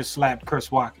Smith just slapped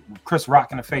Chris Rock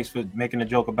in the face for making a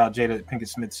joke about Jada Pinkett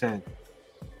Smith said.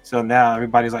 So now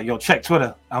everybody's like, "Yo, check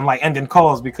Twitter." I'm like ending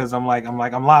calls because I'm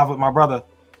live with my brother.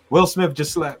 Will Smith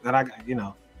just slapped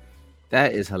that.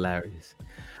 That is hilarious.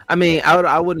 I mean,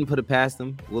 I wouldn't put it past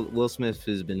him. Will Smith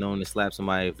has been known to slap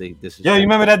somebody if they disrespect. Yo, you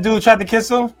remember that dude tried to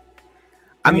kiss him?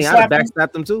 I mean, I'd have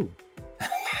backslapped him too.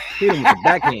 Hit him with the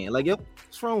backhand. Like, yo,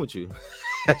 what's wrong with you?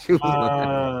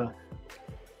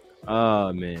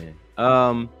 Oh man.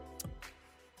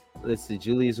 Let's see.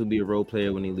 Julius will be a role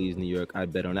player when he leaves New York. I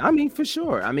bet on that. I mean, for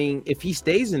sure. I mean, if he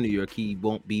stays in New York, he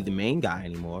won't be the main guy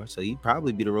anymore. So he'd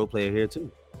probably be the role player here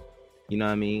too. You know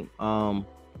what I mean?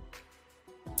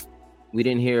 We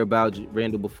didn't hear about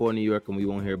Randall before New York, and we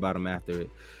won't hear about him after it.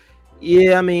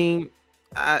 Yeah, I mean,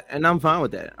 I'm fine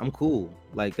with that. I'm cool.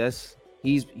 Like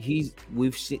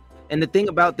we've seen. And the thing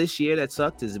about this year that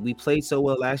sucked is we played so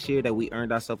well last year that we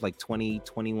earned ourselves like 20,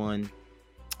 21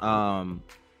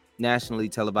 nationally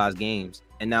televised games.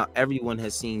 And now everyone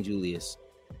has seen Julius.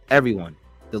 Everyone.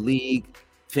 The league,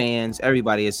 fans,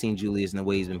 everybody has seen Julius and the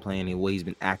way he's been playing, and the way he's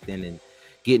been acting and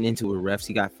getting into it with refs.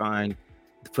 He got fined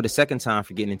for the second time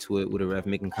for getting into it with a ref,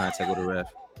 making contact with a ref.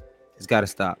 It's got to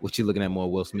stop. What you looking at more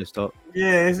Will Smith talk?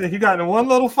 Yeah, he got in one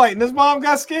little fight and his mom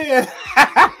got scared.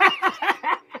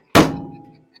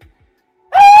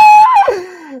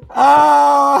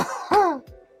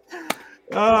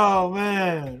 Oh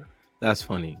man. That's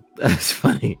funny. That's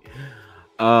funny.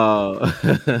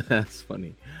 That's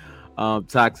funny.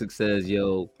 Toxic says,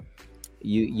 yo,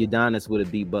 Udonis would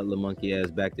have beat Butler monkey ass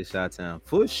back to Chi-Town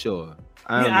for sure.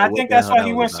 I think that's why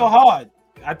he went so hard.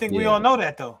 I think we all know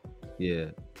that though.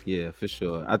 Yeah, for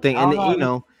sure. I think, and you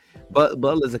know, but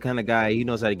Butler's the kind of guy, he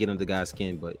knows how to get under guy's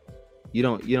skin, but you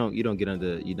don't get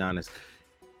under Udonis.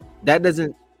 That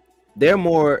doesn't. They're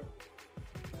more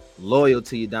loyal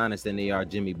to Udonis than they are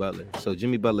Jimmy Butler. So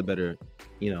Jimmy Butler better,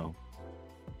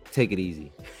 take it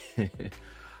easy.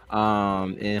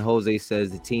 And Jose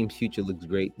says the team's future looks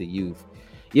great. The youth,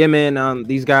 yeah, man.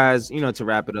 These guys, to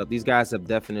wrap it up, these guys have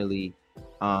definitely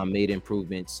made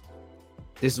improvements.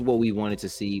 This is what we wanted to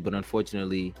see, but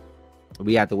unfortunately,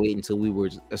 we had to wait until we were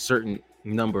a certain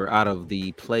number out of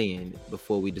the play-in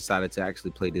before we decided to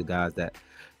actually play the guys that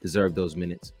deserve those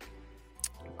minutes.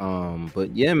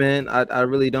 But yeah, man, I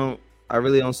really don't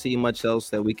see much else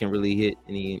that we can really hit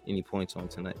any points on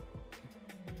tonight.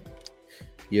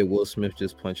 Yeah, Will Smith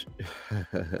just punched.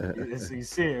 You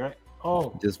see it, right?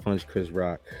 Oh, just punched Chris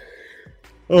Rock.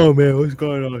 Oh man, what's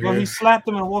going on here? He slapped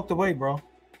him and walked away, bro.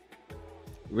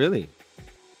 Really?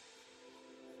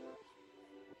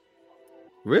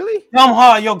 Really? Dumb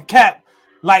hard, yo, Cap,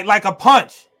 like a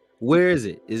punch. Where is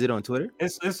it? Is it on Twitter?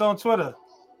 It's on Twitter.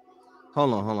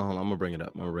 Hold on. I'm gonna bring it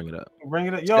up. Bring it up.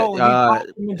 Yo,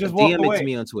 just DM it to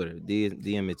me on Twitter.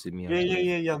 DM it to me. On Twitter.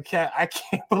 Yo, Cat. I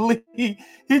can't believe he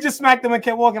just smacked him and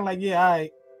kept walking. Like, yeah, all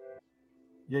right.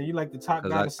 Yeah, you like the top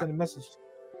guy to send a message.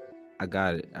 I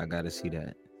got it. I gotta see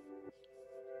that.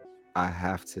 I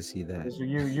have to see that.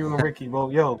 You and Ricky, bro.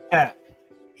 Yo, Cat.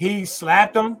 He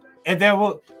slapped him, and then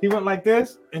he went like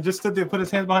this and just stood there, put his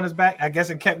hands behind his back. I guess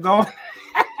it kept going.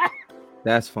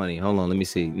 That's funny. Hold on, let me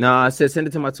see. No, I said send it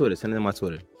to my Twitter. Send it to my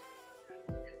Twitter.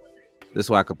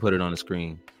 This way I could put it on the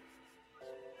screen.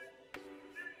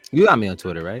 You got me on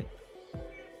Twitter, right?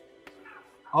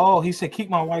 Oh, he said keep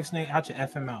my wife's name out your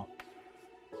FM mouth.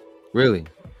 Really?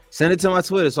 Send it to my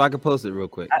Twitter so I can post it real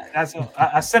quick.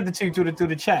 I sent it to you through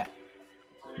the chat.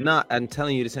 No, I'm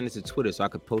telling you to send it to Twitter so I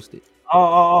could post it.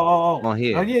 Oh. On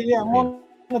here. Oh yeah. I'm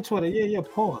on Twitter. Yeah.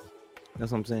 Pause.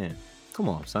 That's what I'm saying. Come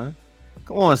on, son.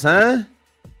 Come on, son.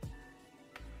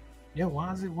 Yeah,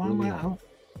 why is it? Why am I?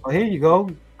 Oh, here you go.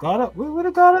 Guard up. Where the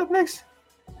guard up next?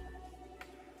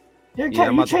 Yeah,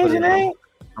 you change your name?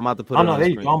 I'm about to put it on the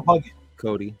screen. There you go. Unplug it.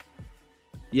 Cody.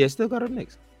 Yeah, still got up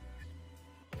next.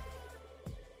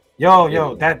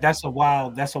 Yo, that's a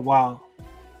wild.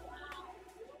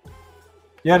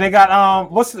 Yo, they got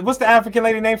what's the African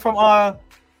lady name from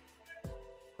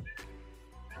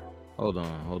Hold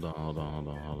on.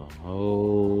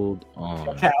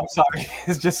 Okay, I'm sorry.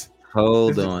 It's just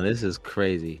hold on. This is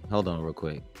crazy. Hold on real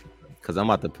quick. Because I'm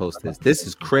about to post this. This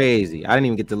is crazy. I didn't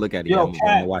even get to look at it. Yo, I'm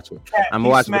gonna watch it. I'm gonna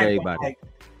watch it with everybody.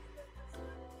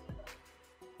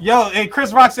 Yo, hey,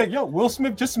 Chris Rock said, yo, Will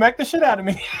Smith just smacked the shit out of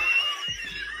me.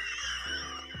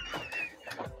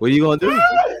 What are you gonna do?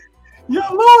 Yo,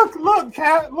 look,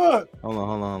 Cat, look. Hold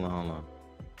on.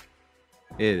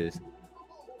 Here it is.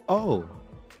 Oh.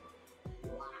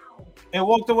 And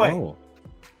walked away. Oh.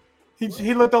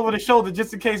 He looked over the shoulder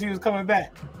just in case he was coming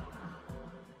back.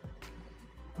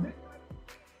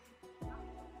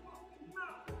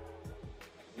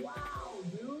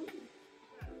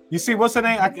 You see, what's her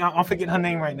name? I'm forgetting her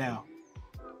name right now.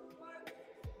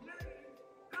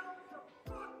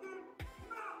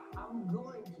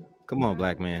 Come on,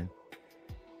 black man.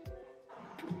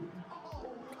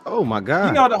 Oh my God!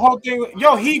 You know the whole thing.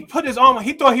 Yo, he put his arm.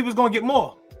 He thought he was gonna get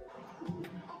more.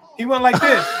 He went like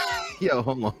this. Yo,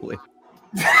 hold on, wait.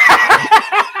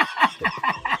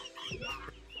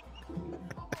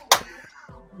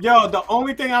 Yo, the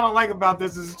only thing I don't like about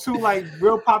this is two like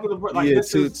real popular. Like yeah,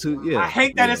 this yeah. I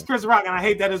hate that it's Chris Rock and I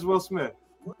hate that it's Will Smith.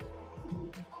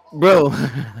 Bro,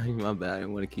 my bad. I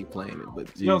didn't want to keep playing it, but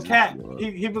Jesus, yo, Cat,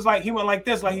 he was like he went like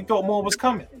this, like he thought more was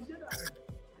coming.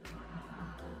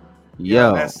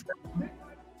 Yo.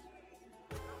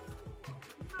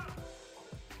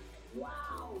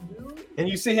 And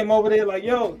you see him over there like,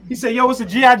 yo, he said, yo, it's a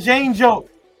G.I. Jane joke.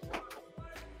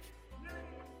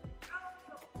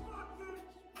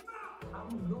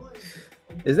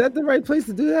 Is that the right place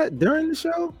to do that during the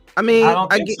show? I mean, I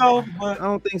don't think so. But I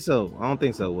don't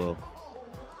think so. Will.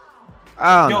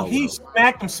 Yo, he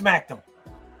smacked him.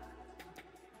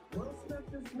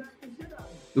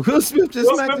 Will Smith just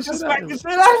smacked the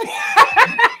shit out of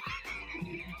him.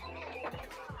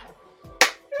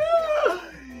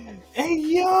 Hey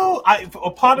yo, a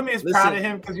part of me is proud of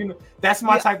him because you know that's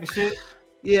my type of shit.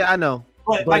 Yeah, I know.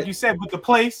 But like you said, with the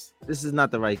place, this is not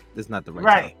the right. This is not the right.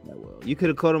 Right. You could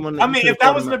have caught him on. I mean, if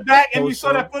that was in the back and you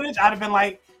saw that footage, I'd have been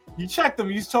like, "You checked him.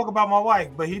 You used to talk about my wife,"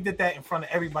 but he did that in front of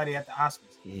everybody at the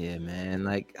Oscars. Yeah, man.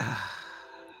 Like,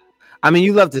 I mean,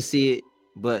 you love to see it,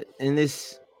 but in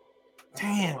this,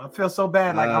 damn, I feel so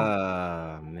bad. Like,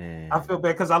 man, I feel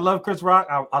bad because I love Chris Rock.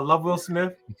 I love Will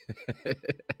Smith.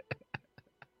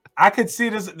 I could see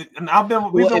this, and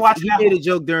we've been watching. He made a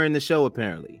joke during the show,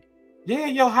 apparently. Yeah,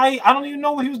 yo, I don't even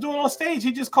know what he was doing on stage.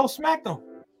 He just co-smacked him.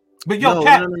 But yo,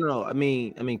 no. I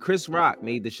mean, Chris Rock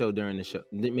made the show during the show.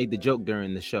 Made the joke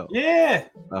during the show. Yeah.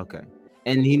 Okay.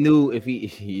 And he knew if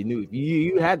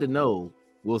you had to know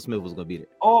Will Smith was gonna be there.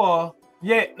 Or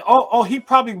yeah, he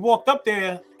probably walked up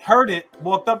there, heard it,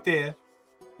 walked up there.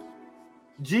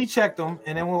 G checked him,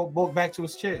 and then walked back to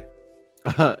his chair.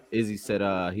 Izzy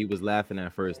said he was laughing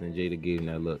at first, and Jada gave him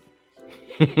that look.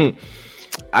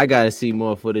 I gotta see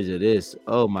more footage of this.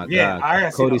 Oh my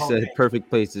God. Cody said perfect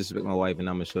place to disrespect my wife, and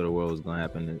I'm gonna show the world what's gonna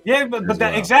happen. Yeah, but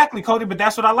that exactly, Cody. But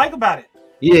that's what I like about it.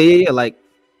 Yeah. Like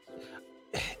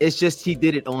it's just he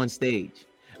did it on stage.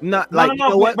 Not like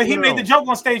no, but he made the joke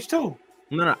on stage too.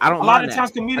 No, I don't. A lot of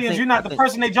times, comedians, the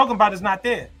person they joking about is not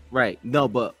there. Right. No,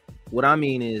 but what I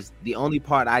mean is the only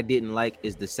part I didn't like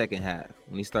is the second half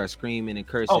when he starts screaming and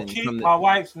cursing. Oh, keep my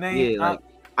wife's name. Yeah, like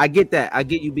I get that. I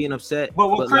get you being upset. But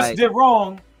what Chris did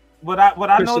wrong, what I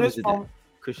noticed from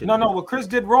what Chris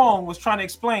did wrong was trying to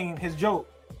explain his joke.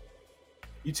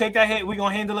 You take that hit, we're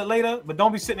gonna handle it later, but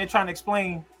don't be sitting there trying to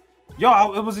explain.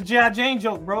 Yo, it was a G.I. Jane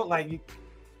joke, bro. Like, you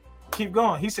keep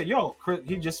going. He said, yo, Chris,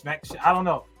 he just smacked shit. I don't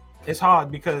know. It's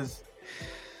hard because.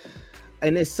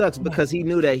 And it sucks because he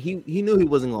knew that he knew he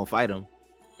wasn't gonna fight him.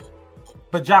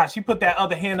 But Josh, he put that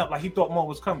other hand up like he thought more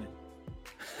was coming.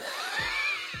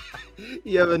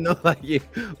 You ever know, like,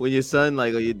 when your son,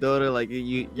 like, or your daughter, like,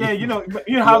 you know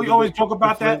how we always joke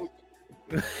about that.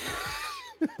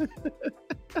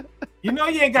 You know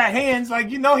he ain't got hands, like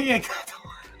he ain't got.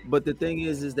 But the thing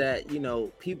is that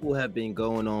people have been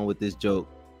going on with this joke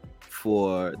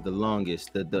for the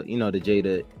longest. The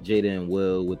Jada and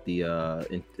Will with the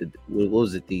what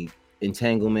was it, the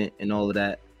entanglement and all of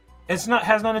that. Has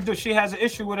nothing to do. She has an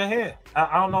issue with her hair.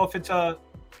 I don't know if it's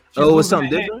it's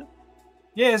something different.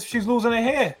 Yeah, she's losing her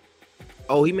hair.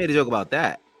 Oh, he made a joke about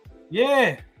that.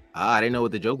 Yeah. I didn't know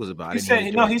what the joke was about. He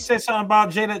said something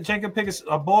about Jada Jenkins Pickett's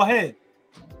a bald head.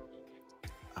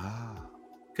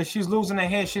 Because she's losing her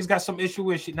hair. She's got some issue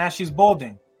with now she's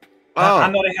balding. I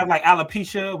know they have like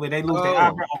alopecia where they lose their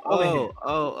eyebrow. Yeah.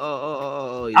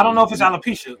 I don't know if it's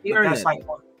alopecia. But that's like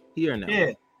here now.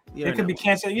 Yeah. It could be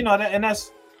cancer, and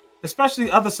that's especially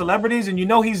other celebrities, and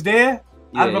he's there.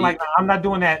 Yeah, I'd be like, I'm not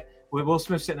doing that with Will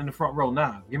Smith sitting in the front row.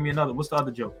 Nah, give me another. What's the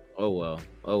other joke? Oh well.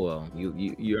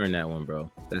 You earned that one,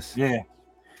 bro. That's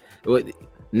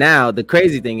Now the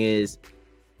crazy thing is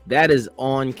that is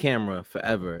on camera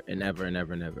forever and ever and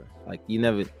ever and ever. Like you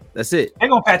never. That's it. They're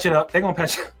gonna patch it up.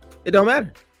 It don't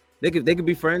matter. They could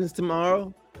be friends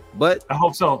tomorrow. But I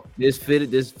hope so. There's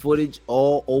footage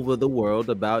all over the world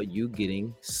about you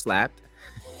getting slapped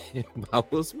by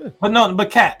Will Smith.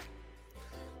 But Cat,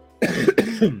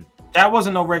 that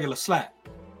wasn't no regular slap.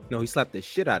 No, he slapped the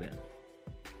shit out of him.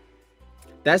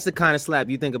 That's the kind of slap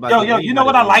you think about. Yo, you know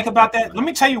what I like about that? Let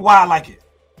me tell you why I like it.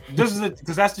 This is it,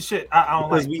 because that's the shit I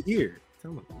don't like. Because we here.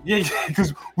 Yeah,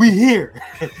 because we here.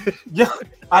 Yo,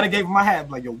 I'd have gave him my hat.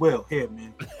 Like, yo, Will, here,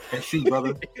 man. That shoe,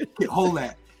 brother. Hold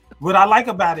that. What I like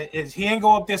about it is he ain't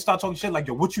go up there start talking shit like,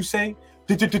 yo, what you say?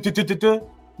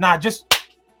 Nah,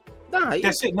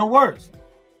 that's it. No words.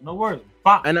 No word.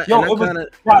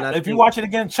 If you watch it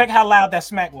again, check how loud that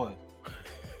smack was.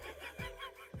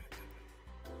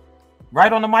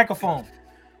 Right on the microphone.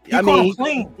 He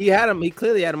had him. He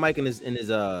clearly had a mic in his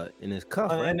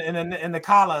cuff, right? in the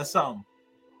collar or something.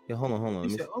 Yeah, hold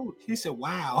on. He said,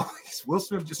 "Wow." Will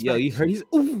Smith just. Yo, you heard? He's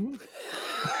ooh.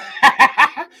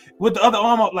 With the other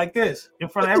arm up like this in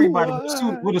front of everybody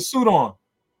with a suit on.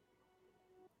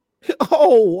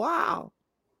 Oh wow.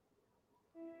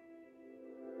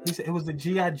 He said it was the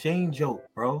G.I. Jane joke,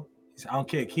 bro. He said, I don't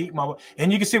care, keep my.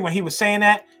 And you can see when he was saying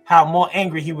that, how more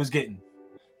angry he was getting.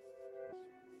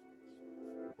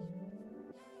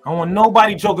 I don't want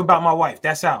nobody joking about my wife.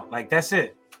 That's out. Like, that's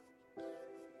it.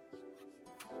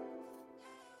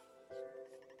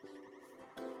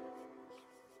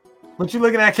 What you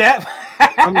looking at, Cap?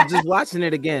 I'm just watching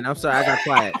it again. I'm sorry, I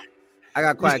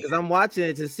got quiet because I'm watching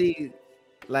it to see,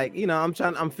 like, you know,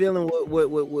 I'm feeling what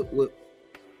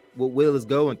Will is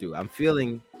going through. I'm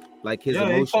feeling like his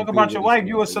emotions. You talk about your wife.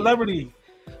 You a celebrity.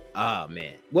 Oh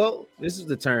man. Well, this is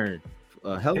the turn.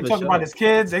 They talk about his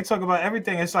kids. They talk about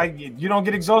everything. It's like you don't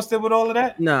get exhausted with all of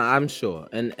that. No, I'm sure,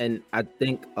 and I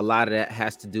think a lot of that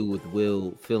has to do with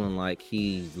Will feeling like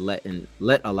he's let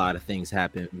a lot of things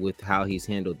happen with how he's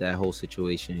handled that whole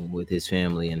situation with his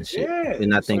family and shit. Yeah,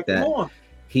 and I think that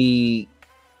he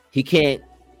can't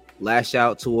lash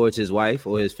out towards his wife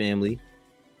or his family.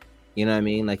 You know what I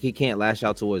mean? Like, he can't lash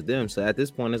out towards them. So at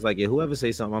this point, it's like, yeah, whoever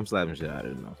say something, I'm slapping shit out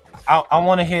of them. I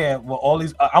want to hear what all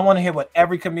these. I want to hear what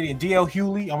every comedian, DL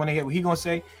Hewley. I want to hear what he gonna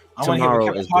say. I want to hear what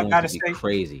Kevin Hart got to say.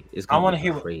 Crazy. I want to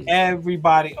hear what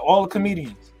everybody, all the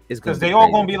comedians, because they all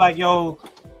gonna be like, "Yo,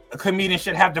 a comedian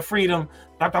should have the freedom."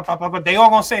 But they all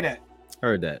gonna say that.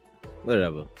 Heard that.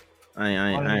 Whatever. I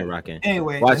ain't rocking.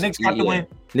 Anyway, the Knicks got the win.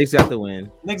 Knicks got the win.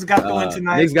 Knicks got the win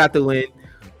tonight. Knicks got the win.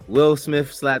 Will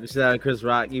Smith slapped the shit out of Chris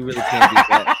Rock. You really can't beat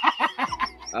that.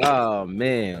 Oh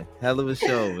man, hell of a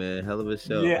show, man. Hell of a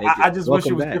show. Yeah, I just wish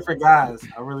it was different guys.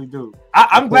 I really do.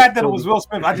 I'm glad that it was Will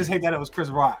Smith. I just hate that it was Chris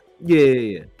Rock.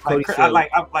 Yeah.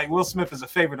 Like Will Smith is a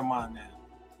favorite of mine now.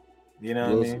 You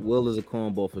know what I mean? Will is a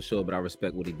cornball for sure, but I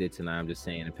respect what he did tonight. I'm just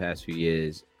saying, in the past few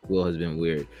years, Will has been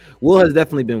weird. Will has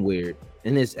definitely been weird,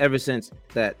 and it's ever since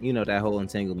that, you know, that whole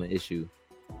entanglement issue.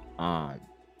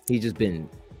 He's just been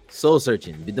soul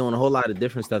searching, been doing a whole lot of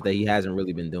different stuff that he hasn't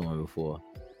really been doing before.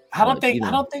 I don't think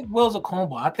Will's a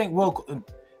cornball. I think Will,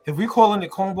 if we call him a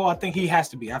cornball, I think he has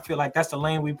to be. I feel like that's the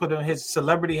lane we put in. His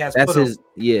celebrity has that's put his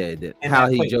how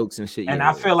he jokes and shit. And yeah,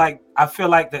 I feel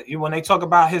like that when they talk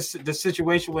about the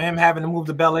situation with him having to move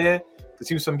to Bel Air because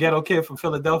he was some ghetto kid from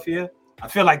Philadelphia, I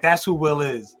feel like that's who Will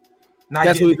is.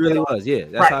 That's who he really was. Yeah,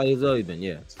 that's how he's always been.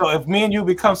 Yeah. So if me and you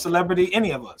become celebrity,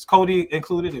 any of us, Cody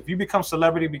included, if you become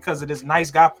celebrity because of this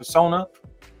nice guy persona,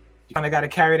 you kind of got to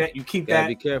carry that. You keep that.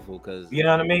 Be careful, because you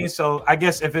know what I mean. So I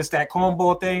guess if it's that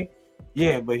cornball thing,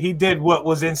 yeah. But he did what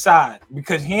was inside,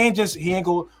 because he ain't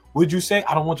go. Would you say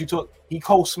I don't want you to? He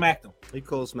cold smacked him.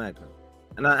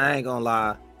 And I ain't gonna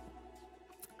lie.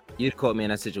 You'd caught me in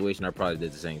that situation. I probably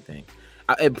did the same thing.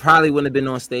 It probably wouldn't have been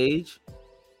on stage.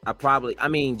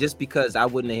 Just because I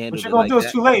wouldn't have handled it like that. But you're gonna do?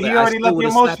 It's too late. He already let the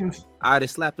emotions. I'd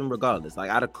have slapped him regardless. Like,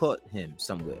 I'd have caught him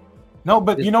somewhere. No,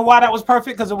 but you know why that was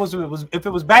perfect? Because it was if it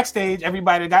was backstage,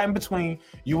 everybody that got in between,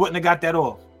 you wouldn't have got that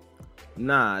off.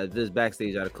 Nah, if this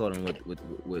backstage, I'd have caught him with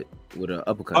an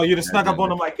uppercut. Oh, you'd have snuck up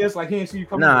on him like this, like he didn't see you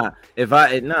coming. I'd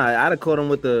have caught him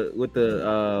with the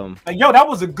like, yo, that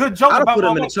was a good joke. I'd have put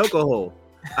him in a chokehold.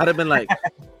 I'd have been like.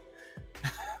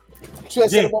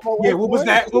 Yeah. What was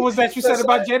that you said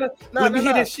about Jada? Let me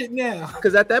hear that shit now.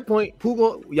 Because at that point,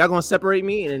 y'all gonna separate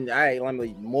me, and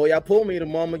the more y'all pull me, the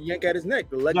more I'm gonna yank at his neck.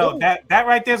 Let go. That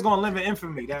right there is gonna live in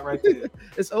infamy. That right there.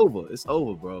 It's over,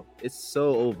 bro. It's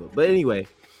so over. But anyway,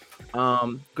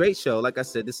 great show. Like I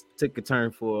said, this took a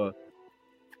turn for.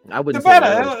 I wouldn't say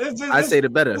better. I say the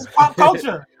better. It's pop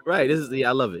culture. Right.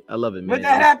 I love it, man. Did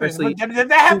that happen? Did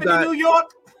that happen in New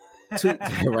York?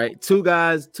 Two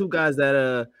guys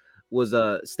that was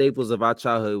staples of our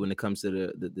childhood when it comes to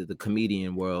the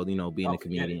comedian world, you know, being a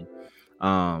comedian.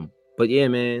 But yeah,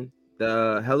 man,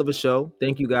 the hell of a show.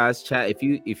 Thank you guys. Chat,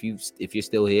 if you're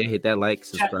still here, hit that like,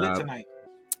 subscribe. Tonight.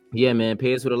 Yeah, man,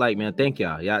 pay us with a like, man. Thank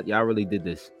y'all. Y'all really did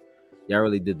this. You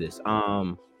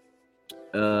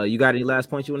got any last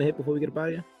points you want to hit before we get up out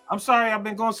of here? I'm sorry I've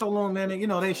been going so long, man. You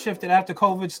know, they shifted after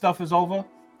COVID stuff is over.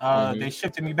 They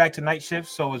shifted me back to night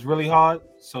shifts, so it's really hard.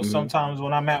 So sometimes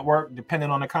when I'm at work,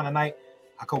 depending on the kind of night,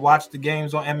 I could watch the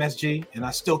games on MSG, and I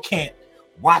still can't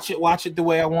watch it the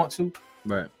way I want to.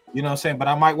 Right. You know what I'm saying? But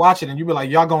I might watch it, and you be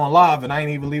like, y'all going live, and I ain't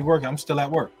even leave work. I'm still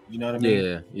at work. You know what I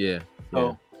mean? Yeah.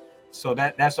 So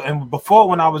that's and before,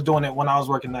 when I was doing it, when I was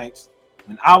working nights,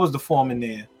 when I was the foreman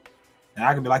there, And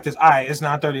I can be like this. All right, it's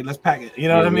 9:30. Let's pack it. You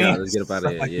know what I mean? Let's get up out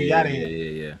of here. Like, be out of here.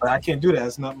 Yeah. But I can't do that.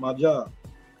 It's not my job.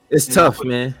 It's tough,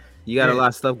 man. You got a lot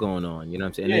of stuff going on. You know what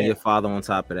I'm saying? And Yeah. then your father on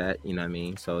top of that. You know what I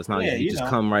mean? So it's not like you just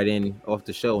come right in off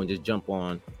the show and just jump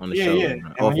on the show. Yeah.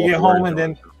 And when you get home and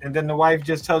then the wife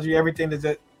just tells you everything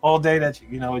that all day that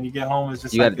you know when you get home it's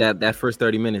just you got that first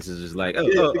 30 minutes is just like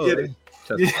forget it.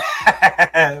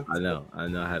 I know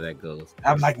how that goes.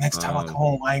 I'm like, next time I come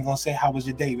home, I ain't gonna say how was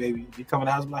your day, baby. You come in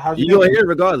the house, I'm like, how's your day? You gonna hear it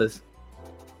regardless.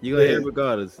 You gonna hear it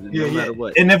regardless, no matter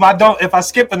what. And if I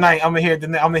skip a night, I'm gonna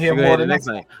hear more the next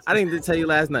night. I didn't tell you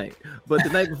last night, but the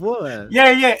night before. Yeah.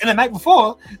 And the night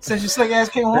before, since your slick ass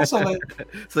came home so late.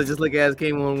 So just slick ass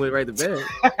came home, went right to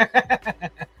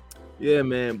bed. Yeah,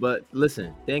 man. But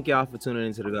listen, thank y'all for tuning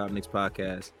into the God Knicks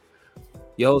podcast.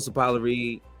 Your host Apollo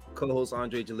Reed, co-host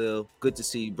Andre Jalil. Good to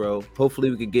see you, bro.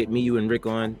 Hopefully we could get me, you, and Rick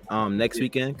on next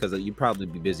weekend because you probably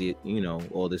be busy,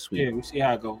 all this week. Yeah, we'll see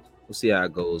how it goes. We'll see how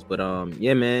it goes. But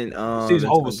yeah, man. The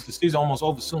season's almost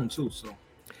over soon too. So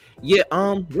yeah,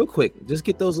 real quick, just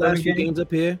get those last few games up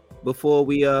here before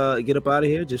we get up out of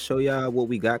here. Just show y'all what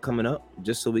we got coming up,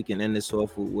 just so we can end this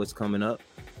off with what's coming up.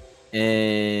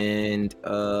 And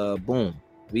boom,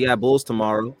 we got Bulls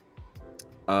tomorrow.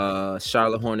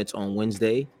 Charlotte Hornets on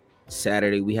Wednesday.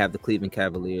 Saturday we have the Cleveland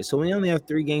Cavaliers. So we only have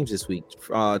 3 games this week.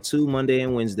 2 Monday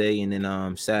and Wednesday, and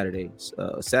then Saturday.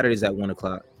 Saturday's at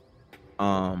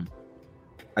 1:00.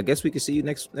 I guess we can see you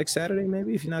next Saturday,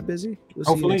 maybe if you're not busy. We'll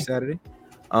see you next Saturday.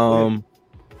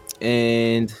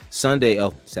 And Sunday,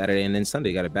 Saturday and then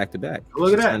Sunday, got it back to back.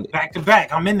 Look at that, Sunday. Back to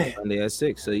back. I'm in there. Sunday at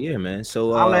 6. So yeah, man.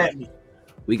 So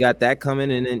we got that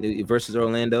coming, and then versus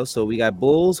Orlando. So we got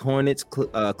Bulls, Hornets,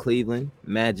 Cleveland,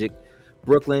 Magic,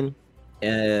 Brooklyn,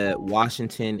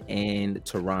 Washington, and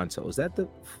Toronto. Is that the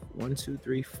 1, 2,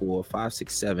 3, 4, 5,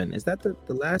 6, 7? Is that the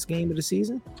last game of the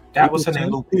season? That was her name,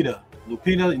 Lupita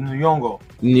Nyong'o.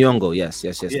 Nyong'o, yes.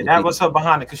 Yeah, Lupita. that was her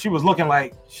behind it because she was looking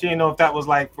like she didn't know if that was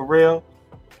like for real.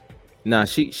 Nah,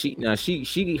 she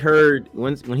heard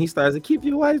when he started to keep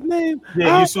your wife's name.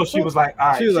 Yeah, you saw she was like, all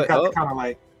right. She was like, kind of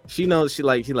like. She knows she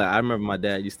like. I remember my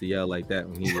dad used to yell like that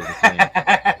when he was a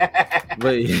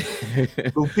But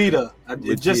Lupita,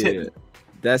 it just hit me.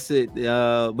 That's it.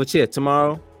 But yeah,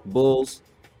 tomorrow Bulls,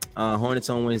 Hornets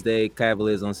on Wednesday,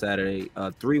 Cavaliers on Saturday.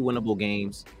 3 winnable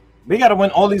games. We got to win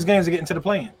all these games to get into the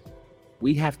play-in.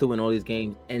 We have to win all these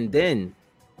games, and then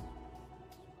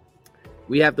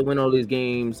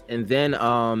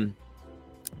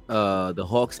the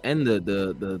Hawks and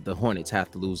the Hornets have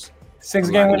to lose.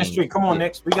 6-game winning streak. Come on,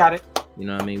 Knicks. We got it. You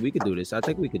know what I mean? We could do this. I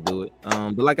think we could do it.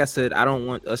 But like I said, I don't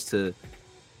want us to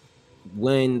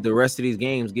win the rest of these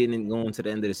games going to the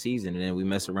end of the season, and then we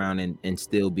mess around and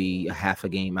still be a half a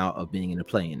game out of being in the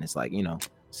play. And it's like,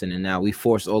 so then now we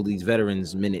forced all these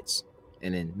veterans minutes,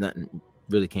 and then nothing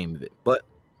really came of it. But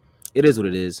it is what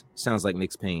it is. Sounds like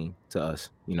Knicks pain to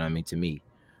us. You know what I mean? To me.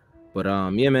 But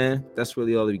yeah, man, that's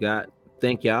really all we got.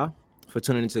 Thank y'all for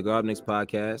tuning into the God Knicks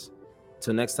podcast.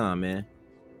 Till next time, man.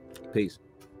 Peace.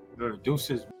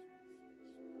 Deuces.